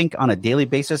not think on a daily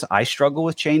basis I struggle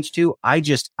with change too? I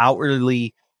just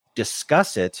outwardly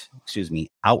discuss it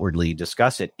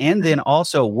and then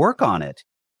also work on it.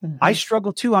 Mm-hmm. I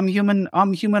struggle too. I'm human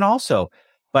also,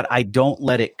 but I don't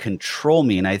let it control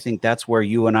me. And I think that's where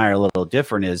you and I are a little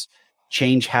different is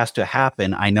change has to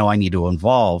happen. I know I need to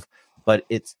evolve, but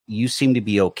you seem to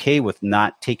be okay with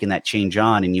not taking that change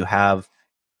on. And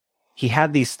he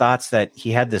had these thoughts that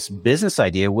he had this business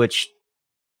idea, which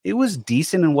it was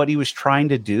decent in what he was trying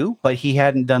to do, but he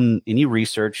hadn't done any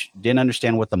research, didn't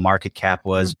understand what the market cap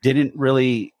was, didn't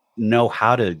really know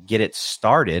how to get it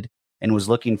started, and was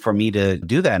looking for me to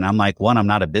do that. And I'm like, 1, I'm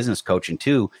not a business coach. And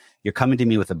 2, you're coming to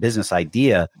me with a business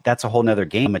idea. That's a whole nother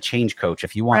game. I'm a change coach.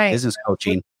 If you want business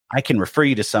coaching, I can refer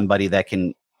you to somebody that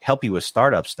can help you with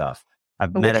startup stuff.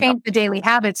 We'll change the daily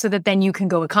habits so that then you can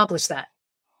go accomplish that.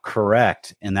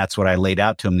 Correct. And that's what I laid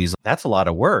out to him. He's like, that's a lot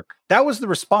of work. That was the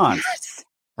response. Yes.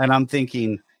 And I'm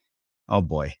thinking, oh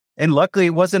boy. And luckily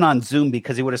it wasn't on Zoom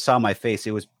because he would have saw my face.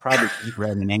 It was probably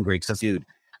red and angry because, dude,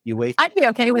 you wait. I'd be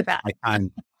okay with that.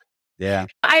 Yeah.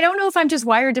 I don't know if I'm just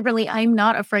wired differently. I'm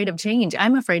not afraid of change.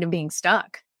 I'm afraid of being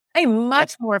stuck. I'm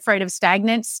much more afraid of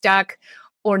stagnant, stuck,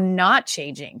 or not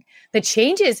changing. The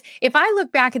changes, if I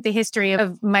look back at the history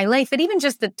of my life, and even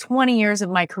just the 20 years of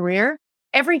my career,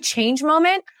 every change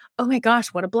moment, oh my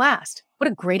gosh, what a blast. What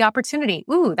a great opportunity.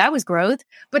 Ooh, that was growth.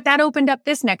 But that opened up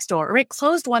this next door, or it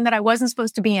closed one that I wasn't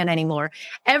supposed to be in anymore.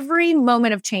 Every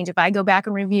moment of change, if I go back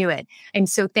and review it, I'm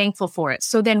so thankful for it.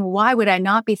 So then why would I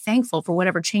not be thankful for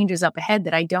whatever changes up ahead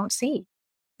that I don't see?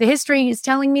 The history is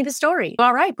telling me the story.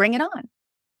 All right, bring it on.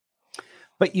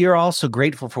 But you're also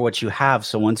grateful for what you have.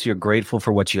 So once you're grateful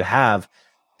for what you have,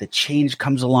 the change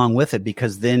comes along with it,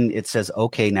 because then it says,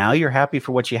 okay, now you're happy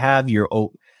for what you have.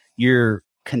 You're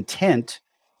content.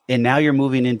 And now you're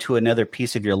moving into another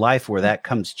piece of your life where that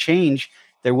comes change.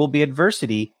 There will be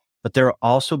adversity, but there will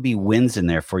also be wins in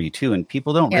there for you too. And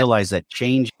people don't realize that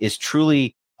change is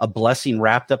truly a blessing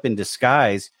wrapped up in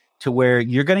disguise, to where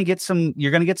you're going to get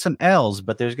some L's,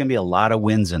 but there's going to be a lot of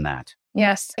wins in that.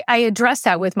 Yes, I address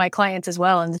that with my clients as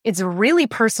well. And it's really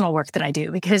personal work that I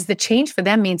do, because the change for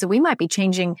them means that we might be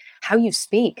changing how you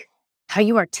speak, how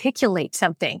you articulate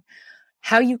something,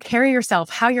 how you carry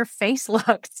yourself, how your face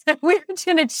looks. We're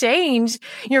going to change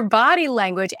your body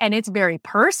language, and it's very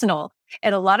personal.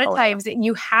 And a lot of times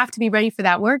you have to be ready for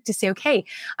that work to say, okay,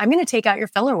 I'm going to take out your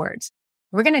filler words.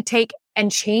 We're going to take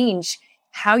and change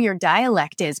how your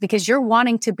dialect is, because you're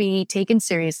wanting to be taken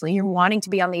seriously. You're wanting to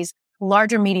be on these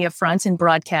larger media fronts and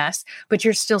broadcasts, but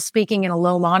you're still speaking in a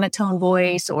low monotone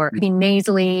voice, or being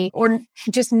nasally, or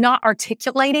just not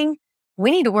articulating.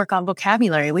 We need to work on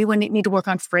vocabulary. We need to work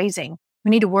on phrasing. We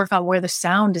need to work on where the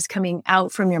sound is coming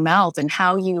out from your mouth and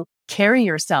how you carry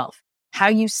yourself, how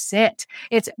you sit.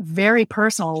 It's very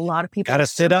personal. A lot of people got to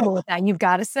sit up with that. You've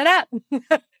got to sit up.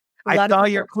 I saw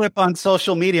your clip on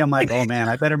social media. I'm like, oh man,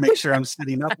 I better make sure I'm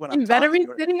sitting up when I'm better be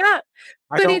sitting up.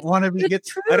 I don't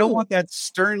want that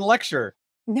stern lecture.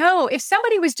 No, if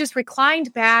somebody was just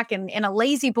reclined back and in a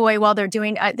lazy boy while they're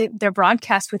doing their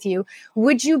broadcast with you,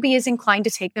 would you be as inclined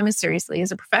to take them as seriously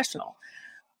as a professional?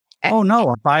 Oh,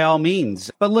 no, by all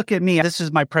means. But look at me. This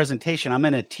is my presentation. I'm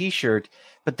in a t-shirt,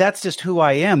 but that's just who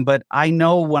I am. But I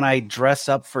know when I dress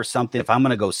up for something, if I'm going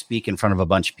to go speak in front of a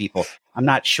bunch of people, I'm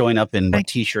not showing up in a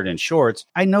t-shirt and shorts.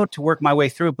 I know to work my way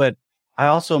through, but I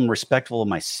also am respectful of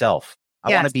myself.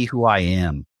 I want to be who I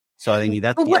am. So I think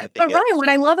that's but Ryan, what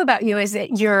I love about you is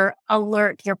that you're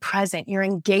alert, you're present, you're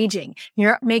engaging,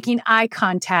 you're making eye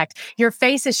contact. Your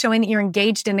face is showing that you're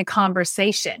engaged in a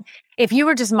conversation. If you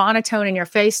were just monotone and your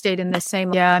face stayed in the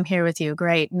same, I'm here with you.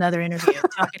 Great. Another interview.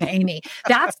 Talking to Amy.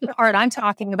 That's the part I'm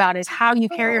talking about, is how you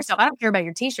carry yourself. I don't care about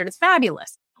your t-shirt. It's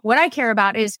fabulous. What I care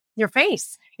about is your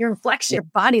face your inflection, your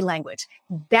body language.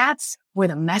 That's where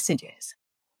the message is.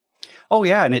 Oh,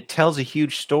 yeah. And it tells a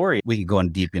huge story. We can go in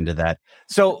deep into that.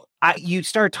 So you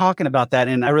started talking about that,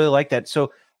 and I really like that.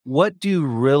 So what do you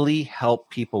really help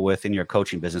people with in your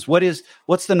coaching business?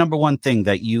 What's the number one thing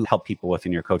that you help people with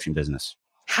in your coaching business?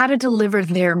 How to deliver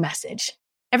their message.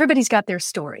 Everybody's got their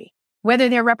story, whether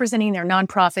they're representing their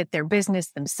nonprofit, their business,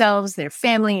 themselves, their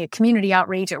family, a community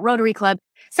outreach, a Rotary Club.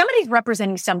 Somebody's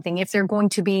representing something if they're going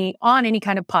to be on any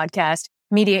kind of podcast,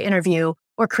 media interview,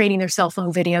 or creating their cell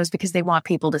phone videos because they want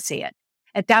people to see it.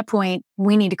 At that point,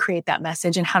 we need to create that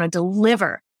message and how to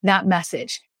deliver that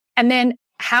message. And then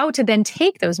how to then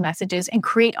take those messages and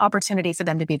create opportunity for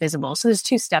them to be visible. So there's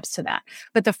 2 steps to that.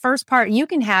 But the first part, you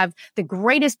can have the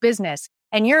greatest business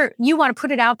and you want to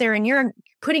put it out there and you're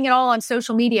putting it all on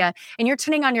social media and you're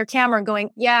turning on your camera and going,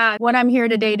 yeah, what I'm here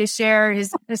today to share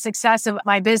is the success of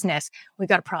my business. We've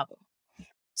got a problem.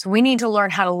 So we need to learn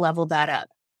how to level that up,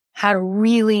 how to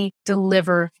really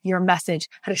deliver your message,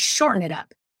 how to shorten it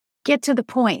up, get to the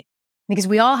point, because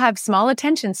we all have small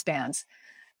attention spans.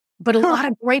 But a lot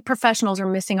of great professionals are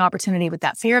missing opportunity with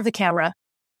that fear of the camera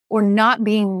or not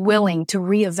being willing to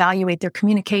reevaluate their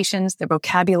communications, their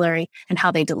vocabulary, and how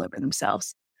they deliver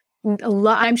themselves.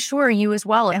 I'm sure you as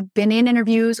well have been in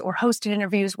interviews or hosted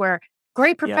interviews where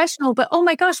great professional, but oh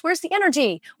my gosh, where's the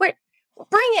energy? Bring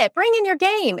in your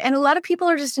game. And a lot of people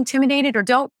are just intimidated or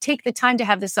don't take the time to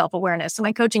have the self-awareness. So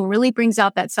my coaching really brings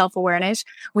out that self-awareness.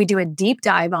 We do a deep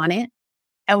dive on it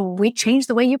and we change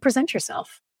the way you present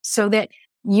yourself so that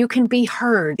you can be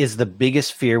heard. Is the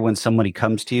biggest fear when somebody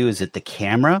comes to you, is it the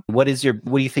camera? What do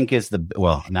you think is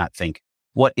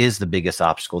what is the biggest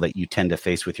obstacle that you tend to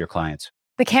face with your clients?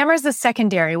 The camera is the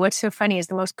secondary. What's so funny is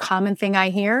the most common thing I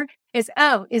hear is,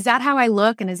 oh, is that how I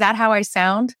look? And is that how I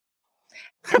sound?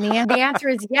 And the answer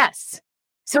is yes.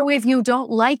 So if you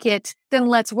don't like it, then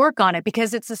let's work on it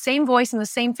because it's the same voice and the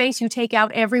same face you take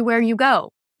out everywhere you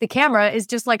go. The camera is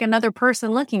just like another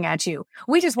person looking at you.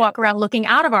 We just walk around looking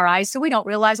out of our eyes so we don't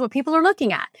realize what people are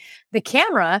looking at. The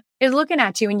camera is looking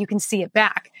at you and you can see it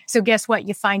back. So guess what?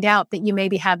 You find out that you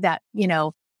maybe have that,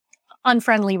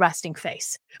 unfriendly resting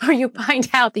face, or you find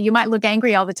out that you might look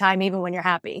angry all the time, even when you're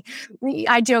happy.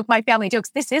 My family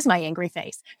jokes, this is my angry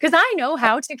face because I know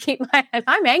how to keep if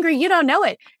I'm angry, you don't know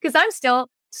it because I'm still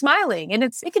smiling and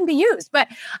it can be used, but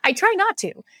I try not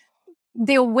to.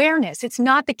 The awareness, it's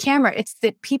not the camera. It's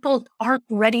that people aren't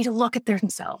ready to look at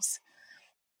themselves.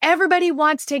 Everybody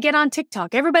wants to get on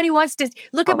TikTok. Everybody wants to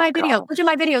look at my video, look at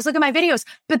my videos,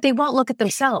 but they won't look at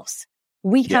themselves.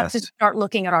 We have to start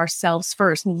looking at ourselves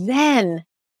first. Then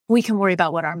we can worry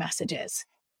about what our message is.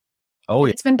 Oh,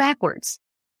 yeah. It's been backwards.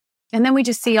 And then we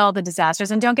just see all the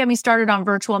disasters. And don't get me started on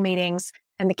virtual meetings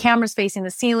and the cameras facing the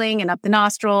ceiling and up the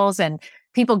nostrils and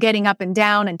people getting up and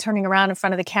down and turning around in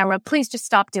front of the camera. Please just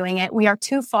stop doing it. We are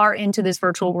too far into this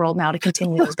virtual world now to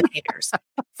continue those behaviors.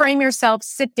 Frame yourself,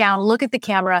 sit down, look at the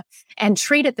camera, and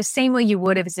treat it the same way you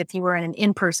would as if you were in an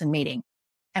in-person meeting.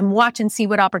 And watch and see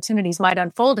what opportunities might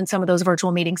unfold in some of those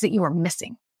virtual meetings that you are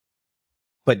missing.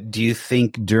 But do you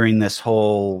think during this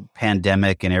whole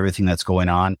pandemic and everything that's going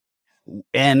on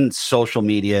and social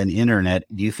media and internet,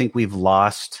 do you think we've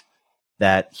lost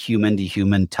that human to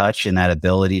human touch and that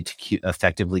ability to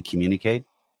effectively communicate?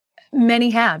 Many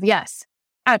have, yes,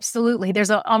 absolutely.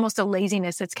 There's almost a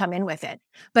laziness that's come in with it.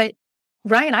 But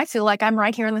Ryan, I feel like I'm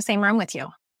right here in the same room with you.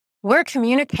 We're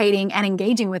communicating and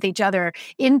engaging with each other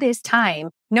in this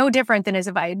time, no different than as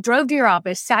if I drove to your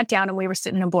office, sat down, and we were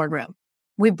sitting in a boardroom.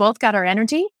 We've both got our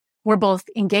energy. We're both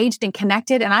engaged and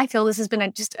connected. And I feel this has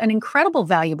been just an incredible,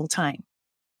 valuable time.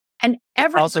 And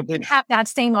everyone can have that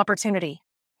same opportunity.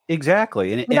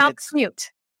 Exactly. And without commute.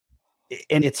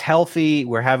 And it's healthy.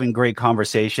 We're having great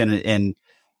conversation. And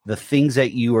the things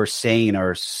that you are saying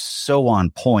are so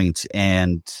on point.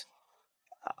 And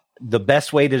the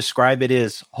best way to describe it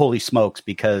is holy smokes,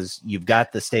 because you've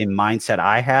got the same mindset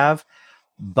I have,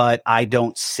 but I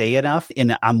don't say enough.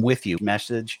 And I'm with you.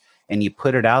 Message. And you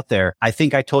put it out there. I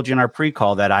think I told you in our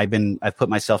pre-call that I've put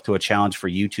myself to a challenge for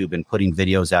YouTube and putting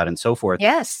videos out and so forth.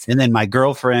 Yes. And then my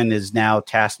girlfriend is now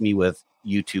tasked me with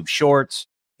YouTube Shorts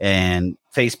and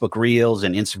Facebook Reels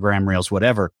and Instagram Reels,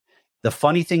 whatever. The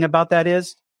funny thing about that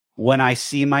is when I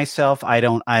see myself, by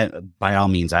all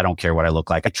means, I don't care what I look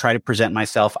like. I try to present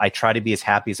myself. I try to be as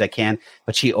happy as I can,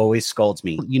 but she always scolds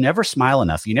me. You never smile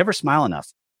enough. You never smile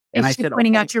enough. And I said,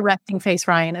 pointing out your resting face,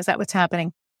 Ryan. Is that what's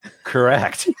happening?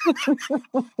 Correct.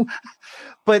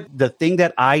 But the thing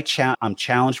that I'm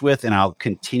challenged with, and I'll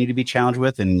continue to be challenged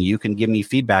with, and you can give me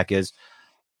feedback, is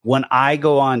when I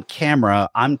go on camera,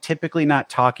 I'm typically not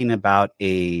talking about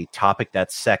a topic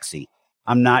that's sexy.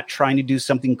 I'm not trying to do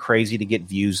something crazy to get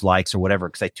views, likes, or whatever,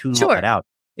 because I tune all Sure. that out.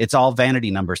 It's all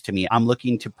vanity numbers to me. I'm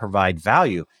looking to provide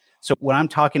value. So when I'm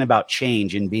talking about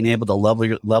change and being able to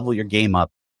level your game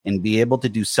up and be able to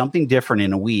do something different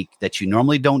in a week that you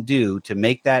normally don't do to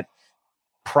make that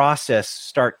process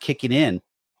start kicking in,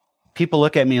 people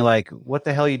look at me like, what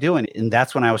the hell are you doing? And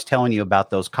that's when I was telling you about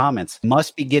those comments.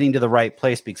 Must be getting to the right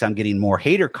place because I'm getting more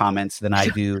hater comments than I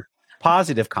do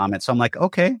positive comments. So I'm like,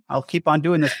 okay, I'll keep on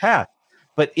doing this path.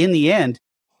 But in the end,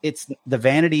 it's the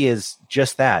vanity is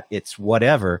just that. It's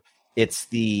whatever. It's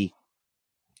the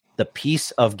piece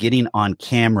of getting on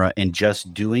camera and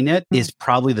just doing it is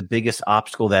probably the biggest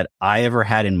obstacle that I ever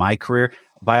had in my career.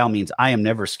 By all means, I am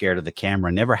never scared of the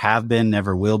camera. Never have been,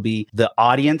 never will be. The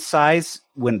audience size,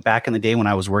 when back in the day when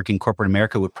I was working corporate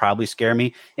America, would probably scare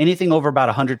me. Anything over about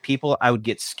 100 people, I would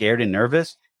get scared and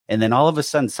nervous. And then all of a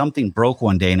sudden, something broke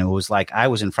one day, and it was like I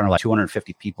was in front of like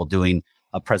 250 people doing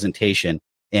a presentation,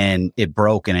 and it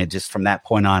broke. And it just from that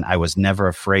point on, I was never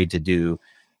afraid to do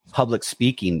public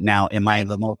speaking. Now, am I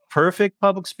the most perfect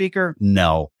public speaker?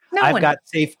 No. I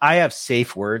have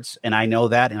safe words, and I know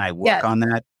that, and I work on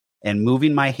that. And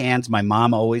moving my hands, my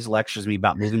mom always lectures me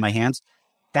about moving my hands.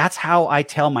 That's how I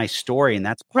tell my story, and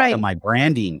that's part of my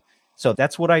branding. So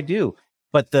that's what I do.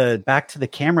 But back to the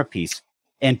camera piece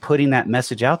and putting that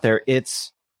message out there,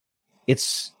 it's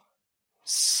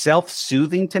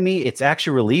self-soothing to me. It's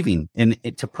actually relieving, and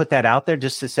to put that out there,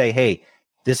 just to say, hey,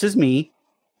 this is me.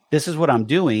 This is what I'm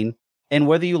doing. And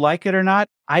whether you like it or not,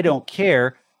 I don't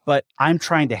care, but I'm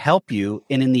trying to help you.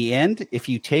 And in the end, if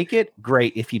you take it,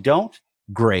 great. If you don't,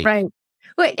 great. Right.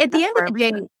 Well, at the end of the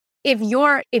day,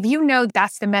 if you know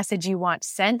that's the message you want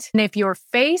sent, and if your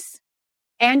face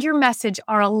and your message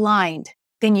are aligned,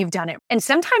 then you've done it. And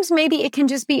sometimes maybe it can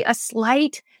just be a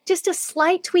slight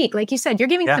tweak. Like you said, you're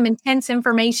giving some intense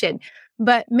information,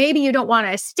 but maybe you don't want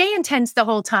to stay intense the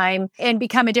whole time and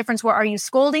become a difference where are you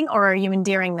scolding or are you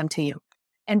endearing them to you?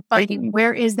 And finding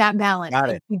where is that balance?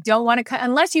 You don't want to cut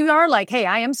unless you are like, hey,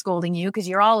 I am scolding you because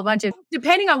you're all a bunch of,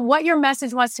 depending on what your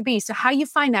message wants to be. So how you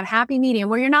find that happy medium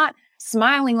where you're not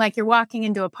smiling like you're walking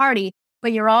into a party,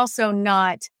 but you're also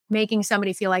not making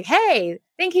somebody feel like, hey,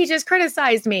 I think he just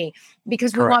criticized me,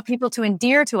 because we want people to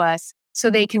endear to us so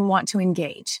they can want to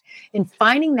engage. And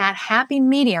finding that happy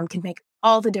medium can make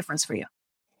all the difference for you.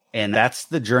 And that's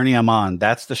the journey I'm on.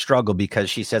 That's the struggle, because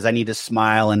she says I need to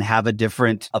smile and have a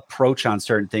different approach on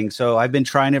certain things. So I've been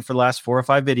trying it for the last 4 or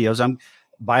 5 videos.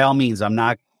 By all means, I'm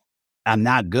not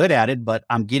good at it, but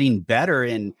I'm getting better.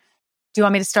 And do you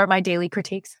want me to start my daily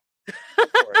critiques?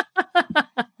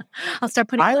 I'll start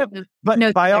putting.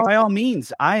 By all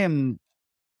means, I'm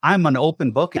an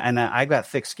open book, and I got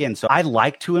thick skin, so I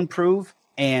like to improve.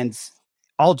 And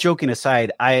all joking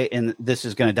aside, and this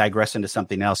is going to digress into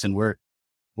something else, and we're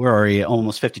already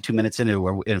almost 52 minutes into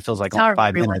it, and it feels like only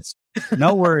 5 minutes.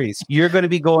 No worries. You're going to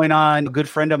be going on a good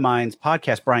friend of mine's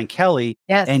podcast, Brian Kelly,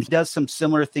 and he does some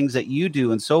similar things that you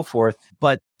do and so forth.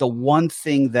 But the one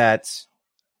thing that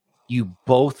you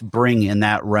both bring in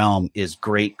that realm is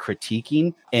great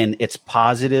critiquing, and it's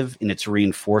positive and it's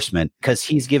reinforcement, because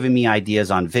he's giving me ideas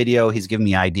on video. He's giving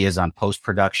me ideas on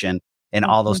post-production and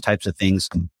all those types of things.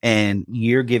 And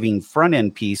you're giving front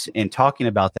end piece and talking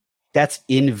about that. That's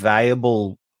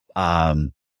invaluable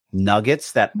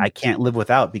nuggets that I can't live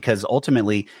without, because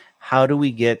ultimately, how do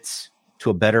we get to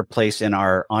a better place in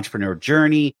our entrepreneur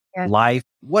journey, life,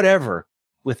 whatever,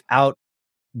 without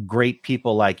great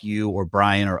people like you or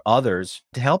Brian or others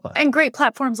to help us? And great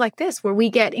platforms like this, where we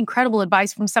get incredible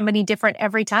advice from somebody different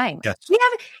every time. Yes.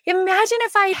 Imagine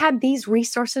if I had these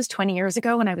resources 20 years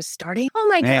ago when I was starting. Oh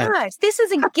my gosh, this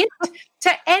is a gift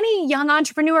to any young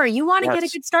entrepreneur. You want to get a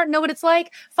good start, know what it's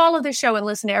like? Follow the show and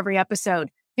listen to every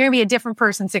episode. You're going to be a different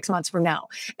person 6 months from now.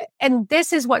 And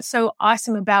this is what's so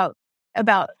awesome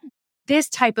about this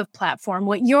type of platform,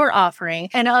 what you're offering,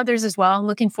 and others as well. I'm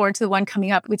looking forward to the one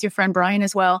coming up with your friend Brian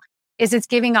as well, is it's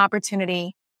giving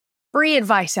opportunity, free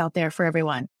advice out there for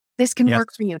everyone. This can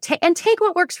work for you. Take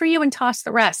what works for you and toss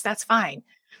the rest. That's fine.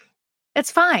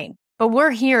 That's fine. But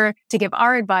we're here to give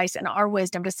our advice and our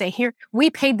wisdom to say, here, we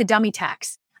paid the dummy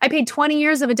tax. I paid 20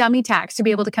 years of a dummy tax to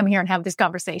be able to come here and have this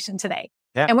conversation today.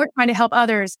 Yeah. And we're trying to help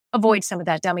others avoid some of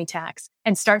that dummy tax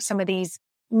and start some of these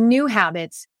new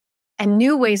habits and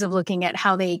new ways of looking at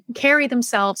how they carry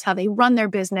themselves, how they run their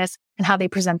business, and how they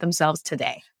present themselves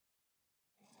today.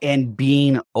 And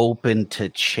being open to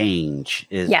change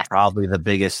is probably the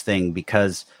biggest thing,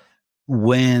 because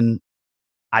when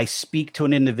I speak to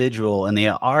an individual and they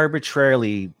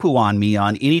arbitrarily poo on me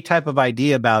on any type of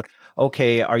idea about,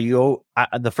 okay,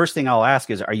 the first thing I'll ask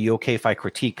is, are you okay if I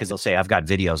critique? Because they'll say, I've got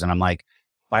videos. And I'm like,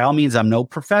 by all means, I'm no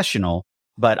professional,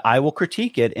 but I will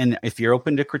critique it. And if you're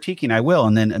open to critiquing, I will.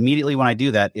 And then immediately when I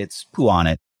do that, it's poo on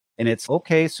it. And it's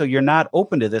okay. So you're not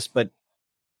open to this, but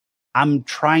I'm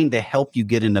trying to help you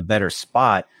get in a better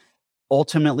spot.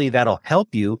 Ultimately, that'll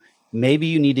help you. Maybe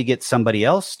you need to get somebody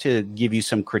else to give you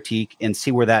some critique and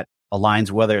see where that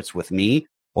aligns, whether it's with me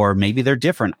or maybe they're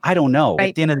different. I don't know. Right.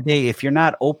 At the end of the day, if you're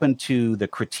not open to the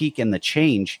critique and the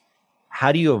change,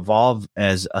 how do you evolve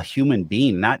as a human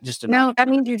being? Not just no, that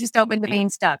means you're just open to being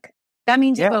stuck. That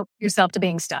means you open yourself to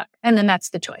being stuck. And then that's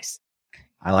the choice.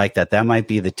 I like that. That might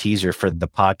be the teaser for the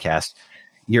podcast.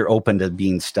 You're open to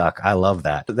being stuck. I love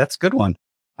that. That's a good one.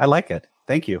 I like it.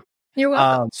 Thank you. You're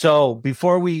welcome. So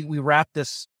before we wrap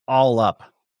this all up,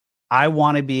 I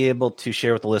want to be able to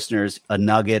share with the listeners a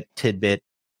nugget, tidbit.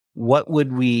 What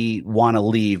would we want to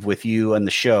leave with you and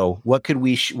the show? What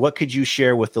could you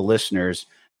share with the listeners?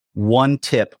 One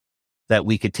tip that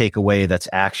we could take away that's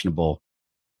actionable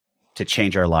to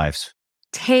change our lives.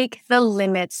 Take the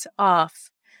limits off.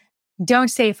 Don't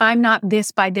say, if I'm not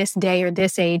this by this day or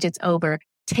this age, it's over.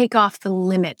 Take off the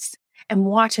limits and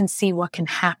watch and see what can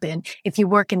happen if you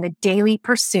work in the daily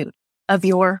pursuit of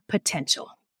your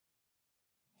potential.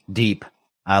 Deep.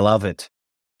 I love it.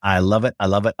 I love it. I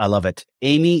love it. I love it.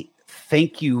 Amy,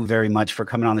 thank you very much for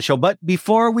coming on the show. But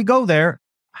before we go there,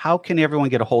 how can everyone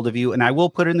get a hold of you? And I will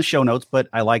put it in the show notes, but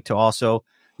I like to also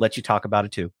let you talk about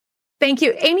it too. Thank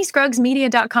you.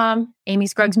 AmyScruggsMedia.com,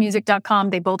 AmyScruggsMusic.com.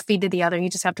 They both feed to the other. You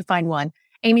just have to find one.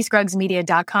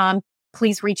 AmyScruggsMedia.com.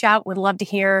 Please reach out. Would love to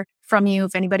hear from you.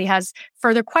 If anybody has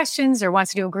further questions or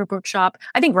wants to do a group workshop,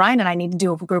 I think Ryan and I need to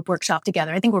do a group workshop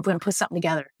together. I think we're going to put something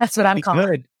together. That's what I'm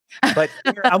calling it. But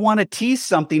I want to tease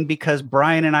something because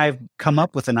Brian and I have come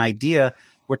up with an idea.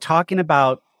 We're talking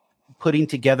about putting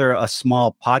together a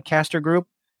small podcaster group.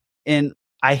 And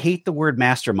I hate the word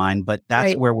mastermind, but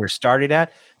that's where we're started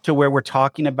at, to where we're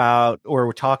talking about, or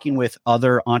we're talking with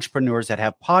other entrepreneurs that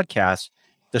have podcasts,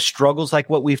 the struggles like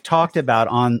what we've talked about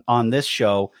on this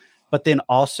show, but then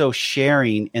also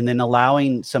sharing and then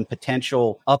allowing some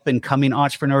potential up and coming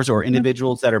entrepreneurs or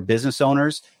individuals that are business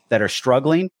owners that are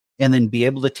struggling, and then be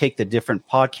able to take the different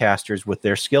podcasters with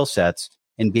their skill sets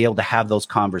and be able to have those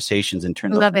conversations and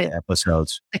turn those into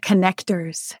episodes. The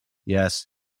connectors. Yes.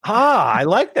 I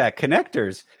like that.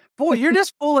 Connectors. Boy, you're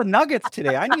just full of nuggets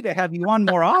today. I need to have you on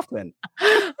more often.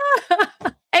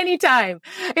 Anytime.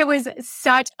 It was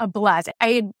such a blast. I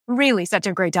had really such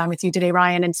a great time with you today,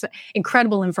 Ryan, and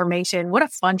incredible information. What a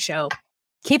fun show.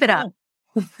 Keep it up.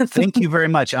 Thank you very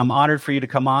much. I'm honored for you to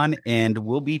come on, and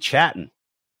we'll be chatting.